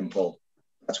this item pulled.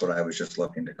 That's what I was just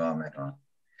looking to comment on.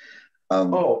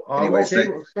 Anyways,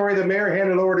 okay. Sorry, the mayor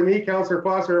handed over to me, Councillor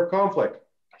Foster, of conflict.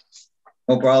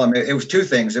 No problem. It was 2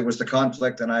 things. It was the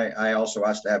conflict, and I also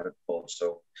asked to have it pulled.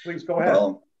 So please go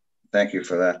ahead. Thank you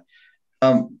for that.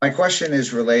 My question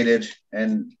is related,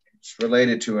 and it's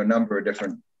related to a number of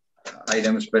different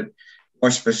items, but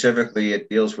more specifically, it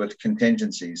deals with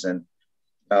contingencies. And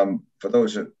for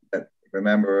those that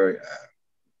remember,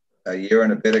 a year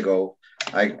and a bit ago,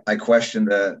 I questioned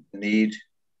the need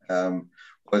or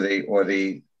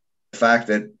the fact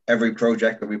that every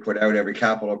project that we put out, every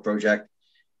capital project,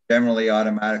 generally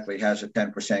automatically has a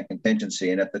 10%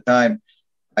 contingency. And at the time,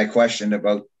 I questioned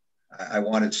about, I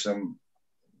wanted some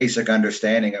basic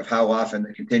understanding of how often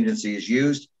the contingency is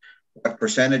used, what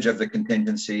percentage of the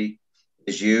contingency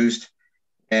is used.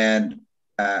 And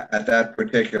at that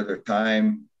particular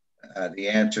time, the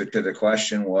answer to the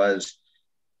question was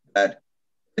that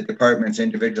the departments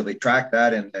individually tracked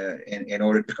that, and in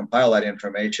order to compile that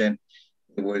information,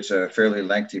 it was a fairly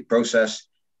lengthy process.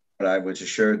 But I was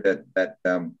assured that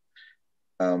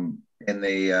in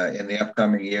the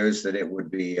upcoming years that it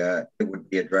would be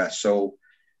addressed. So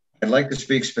I'd like to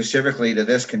speak specifically to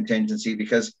this contingency,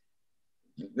 because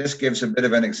this gives a bit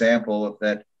of an example of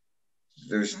that.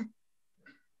 There's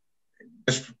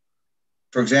just,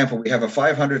 for example, we have a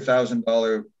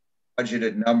 $500,000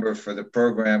 budgeted number for the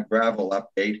program gravel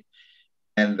update,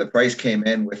 and the price came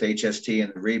in with HST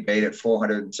and the rebate at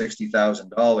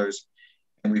 $460,000,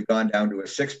 and we've gone down to a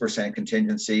 6%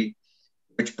 contingency,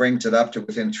 which brings it up to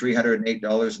within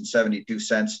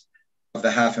 $308.72 of the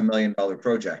 $500,000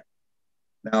 project.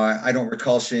 Now, I don't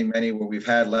recall seeing many where we've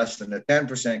had less than a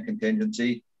 10%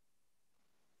 contingency,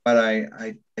 but I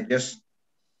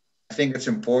think it's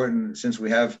important, since we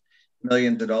have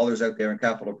millions of dollars out there in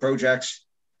capital projects,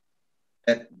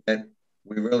 that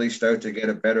we really start to get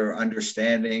a better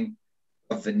understanding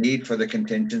of the need for the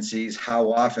contingencies,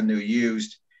 how often they're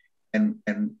used, and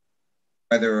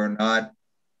whether or not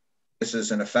this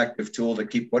is an effective tool to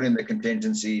keep putting the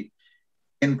contingency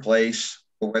in place,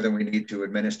 or whether we need to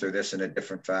administer this in a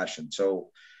different fashion. So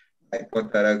I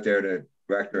put that out there to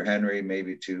Director Henry,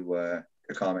 maybe to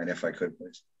comment if I could,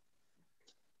 please.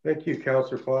 Thank you,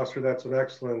 Councillor Foster. That's an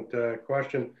excellent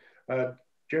question.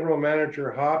 General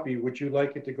Manager Hoppy, would you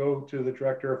like it to go to the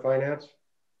Director of Finance?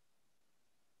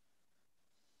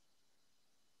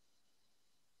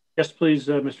 Yes, please,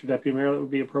 Mr. Deputy Mayor, that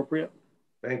would be appropriate.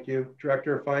 Thank you.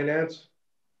 Director of Finance.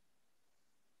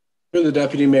 Through the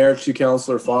Deputy Mayor to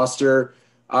Councillor Foster.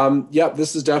 Yep,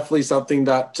 this is definitely something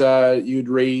that you'd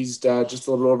raised just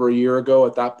a little over a year ago.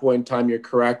 At that point in time, you're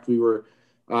correct. We were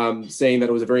saying that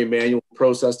it was a very manual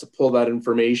process to pull that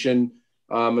information.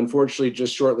 Unfortunately,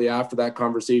 just shortly after that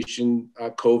conversation,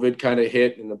 COVID kind of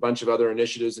hit and a bunch of other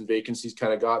initiatives and vacancies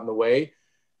kind of got in the way.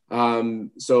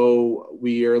 So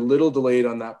we are a little delayed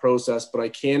on that process, but I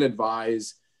can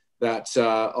advise that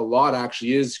a lot of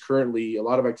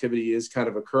activity is kind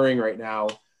of occurring right now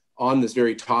on this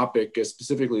very topic,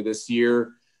 specifically this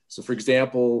year. So for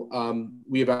example,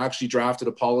 we have actually drafted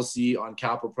a policy on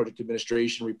capital project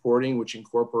administration reporting, which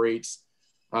incorporates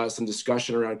some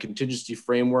discussion around contingency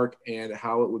framework and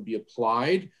how it would be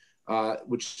applied,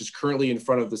 which is currently in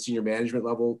front of the senior management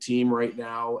level team right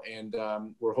now. And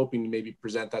we're hoping to maybe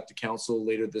present that to council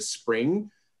later this spring,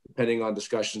 depending on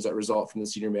discussions that result from the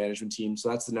senior management team. So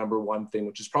that's the number one thing,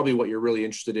 which is probably what you're really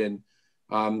interested in,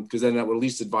 because then that would at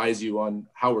least advise you on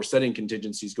how we're setting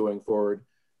contingencies going forward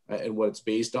and what it's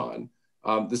based on.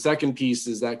 The second piece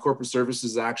is that corporate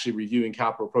services is actually reviewing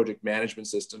capital project management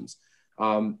systems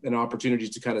and opportunities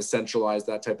to kind of centralize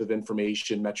that type of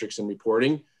information, metrics, and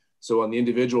reporting. So on the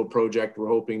individual project, we're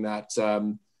hoping that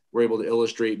we're able to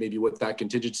illustrate maybe what that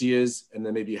contingency is, and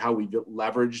then maybe how we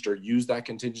leveraged or used that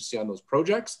contingency on those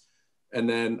projects. And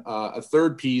then a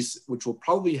third piece, which will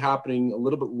probably be happening a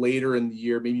little bit later in the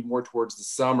year, maybe more towards the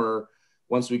summer,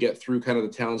 once we get through kind of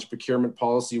the town's procurement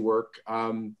policy work,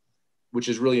 which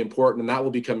is really important. And that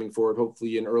will be coming forward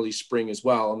hopefully in early spring as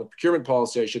well. And the procurement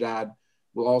policy, I should add,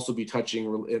 will also be touching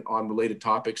on related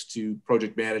topics to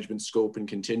project management, scope, and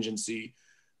contingency.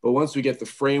 But once we get the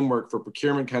framework for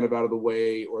procurement kind of out of the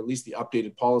way, or at least the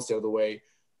updated policy out of the way,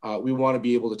 we want to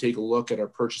be able to take a look at our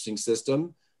purchasing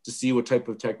system to see what type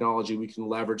of technology we can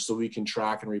leverage so we can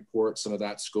track and report some of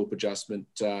that scope adjustment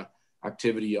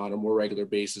activity on a more regular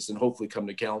basis, and hopefully come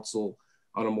to council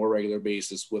on a more regular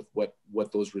basis with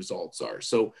what those results are.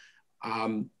 So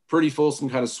pretty fulsome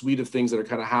kind of suite of things that are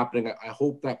kind of happening. I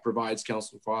hope that provides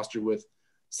Councillor Foster with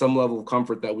some level of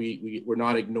comfort that we're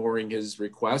not ignoring his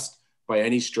request by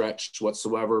any stretch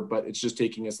whatsoever, but it's just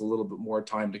taking us a little bit more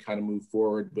time to kind of move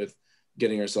forward with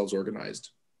getting ourselves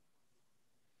organized.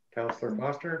 Councillor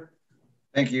Foster.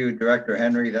 Thank you, Director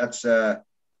Henry. That's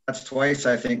twice,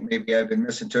 I think, maybe I've been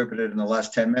misinterpreted in the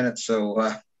last 10 minutes.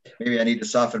 So maybe I need to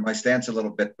soften my stance a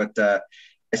little bit, but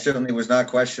I certainly was not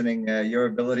questioning your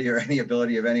ability or any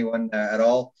ability of anyone at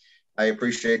all. I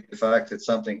appreciate the fact that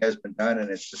something has been done, and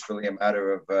it's just really a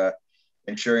matter of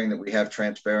ensuring that we have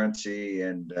transparency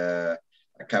and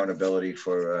accountability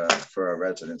for our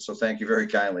residents. So thank you very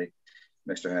kindly,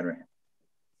 Mr. Henry.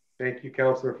 Thank you,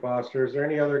 Councillor Foster. Is there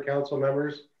any other council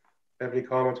members have any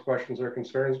comments, questions, or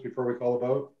concerns before we call a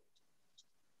vote?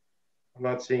 I'm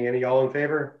not seeing any. All in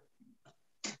favor?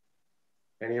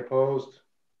 Any opposed?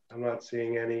 I'm not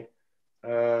seeing any.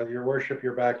 Your worship,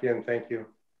 you're back in. Thank you.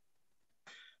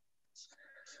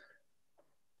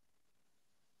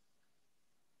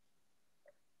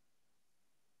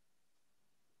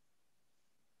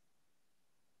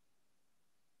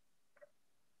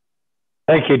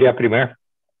 Thank you, Deputy Mayor.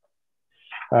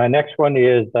 Next one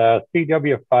is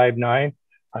CW59.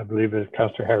 I believe it's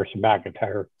Councillor Harrison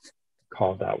McIntyre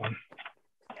called that one.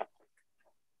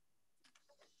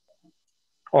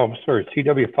 Oh, I'm sorry,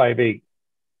 CW58.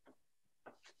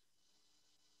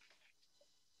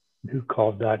 Who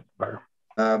called that?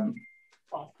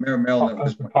 Mayor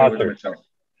Milne.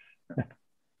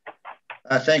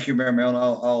 Thank you, Mayor Milne.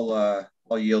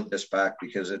 I'll yield this back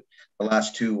because the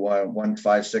last two,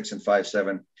 156 and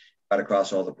 57, got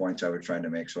across all the points I was trying to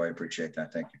make. So I appreciate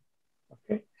that. Thank you.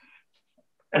 Okay.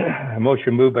 A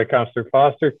motion moved by Councillor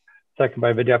Foster, second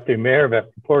by the Deputy Mayor,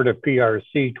 that report of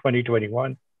PRC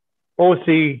 2021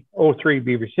 OC03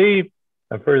 be received,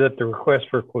 and further that the request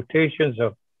for quotations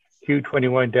of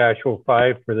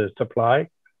Q21-05 for the supply,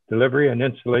 delivery, and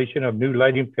installation of new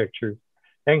lighting fixtures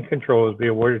and controls be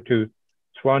awarded to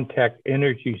Swan Tech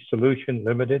Energy Solution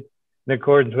Limited in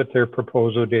accordance with their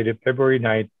proposal dated February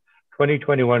 9th,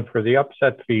 2021 for the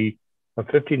upset fee of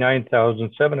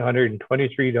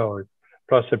 $59,723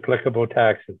 plus applicable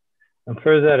taxes. And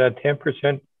further, that a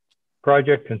 10%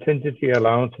 project contingency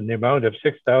allowance in the amount of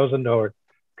 $6,000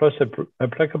 plus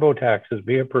applicable taxes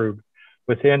be approved,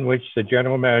 within which the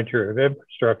general manager of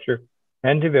infrastructure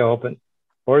and development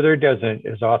or their designate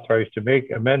is authorized to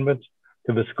make amendments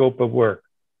to the scope of work.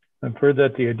 And further,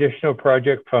 that the additional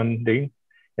project funding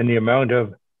in the amount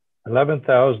of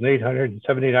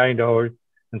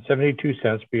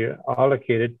 $11,879.72 be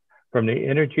allocated from the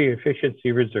Energy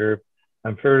Efficiency Reserve,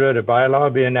 and further, the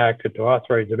bylaw be enacted to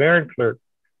authorize the mayor and clerk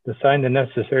to sign the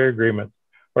necessary agreements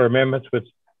or amendments with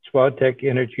Swadtech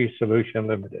Energy Solution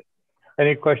Limited.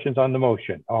 Any questions on the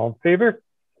motion? All in favor?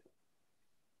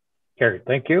 Carried.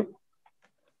 Thank you.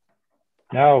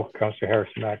 Now, Councillor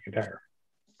Harrison McIntyre.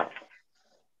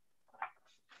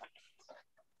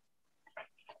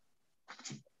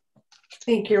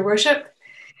 Thank you, Your Worship.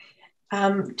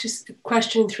 Just a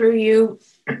question through you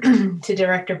to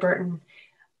Director Burton.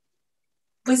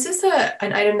 Was this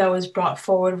an item that was brought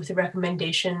forward with a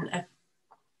recommendation at,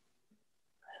 I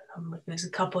don't know, it was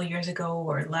a couple of years ago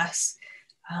or less,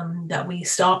 that we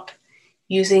stop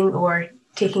using or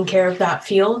taking care of that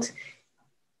field,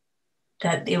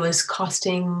 that it was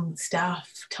costing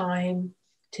staff time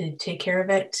to take care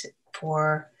of it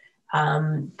for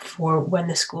when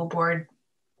the school board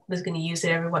was going to use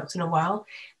it every once in a while?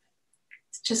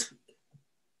 It's just,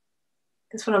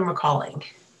 that's what I'm recalling.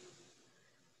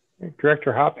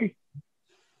 Director Hoppy?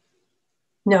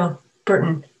 No,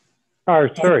 Burton. Oh,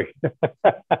 sorry.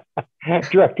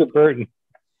 Director Burton.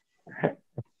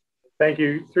 Thank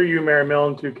you. Through you, Mayor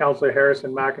Milne, to Councillor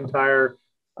Harrison McIntyre.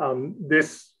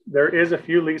 There is a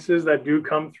few leases that do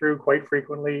come through quite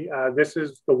frequently. This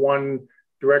is the one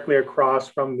directly across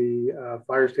from the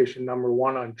fire station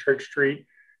 #1 on Church Street.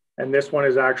 And this one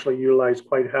is actually utilized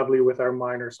quite heavily with our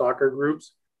minor soccer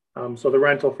groups. So the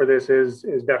rental for this is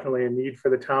definitely a need for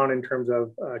the town in terms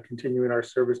of continuing our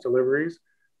service deliveries.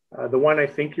 The one I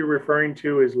think you're referring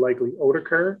to is likely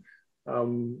Otakar,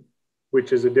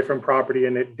 which is a different property,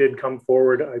 and it did come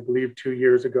forward, I believe, 2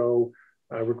 years ago,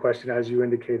 requesting, as you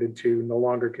indicated, to no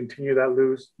longer continue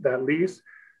that lease.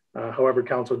 However,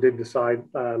 council did decide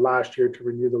last year to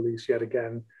renew the lease yet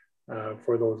again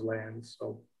for those lands.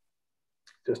 So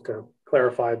just to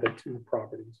clarify the two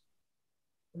properties.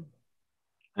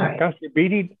 All right. Councillor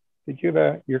Beattie, did you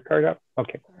have your card up?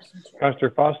 Okay.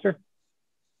 Councillor Foster.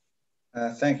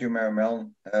 Thank you, Mayor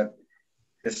Milne.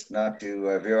 Just not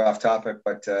to veer off topic,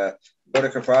 but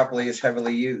Otakar property is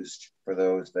heavily used for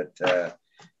those that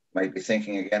might be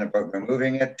thinking again about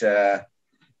removing it.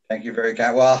 Thank you very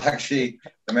kindly. Well, actually,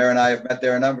 the mayor and I have met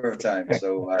there a number of times.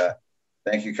 So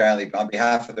thank you kindly. On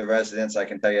behalf of the residents, I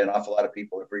can tell you an awful lot of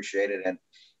people appreciate it, and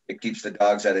it keeps the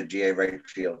dogs out of GA Wright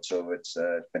Field. So it's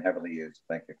been heavily used.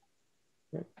 Thank you.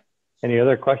 Any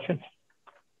other questions?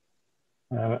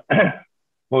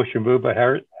 Motion moved by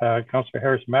Councillor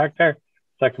Harrison McIntyre,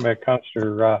 second by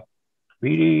Councillor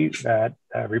Beattie, that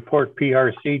report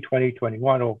PRC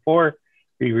 2021-04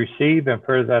 be received, and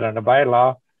further that on a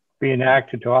bylaw be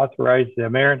enacted to authorize the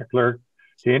mayor and the clerk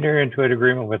to enter into an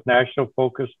agreement with National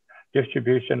Focus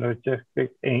Distribution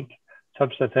Logistics Inc.,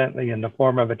 subsequently in the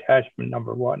form of attachment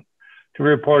 #1 to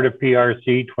report of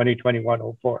PRC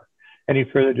 2021-04. Any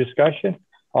further discussion?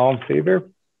 All in favor?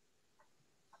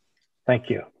 Thank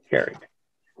you. Carried.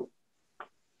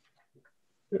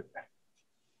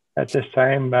 At this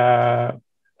time,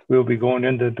 we'll be going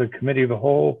into the Committee of the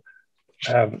Whole.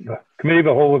 The Committee of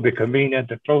the Whole will be convened at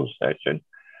the closed session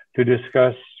to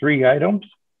discuss 3 items.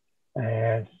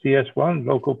 And CS1,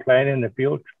 local planning, the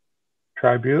Appeal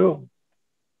Tribunal,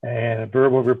 and a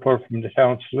verbal report from the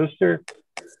town solicitor,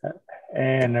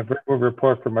 and a verbal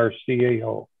report from our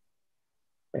CAO.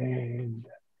 And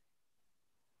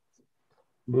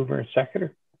mover and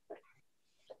seconder.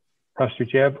 Councillor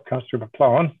Jebb, Councillor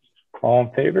McClellan, all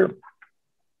in favor?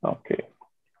 Okay.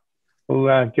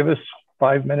 Well, give us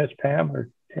 5 minutes, Pam, or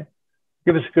 10.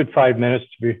 Give us a good 5 minutes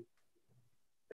to be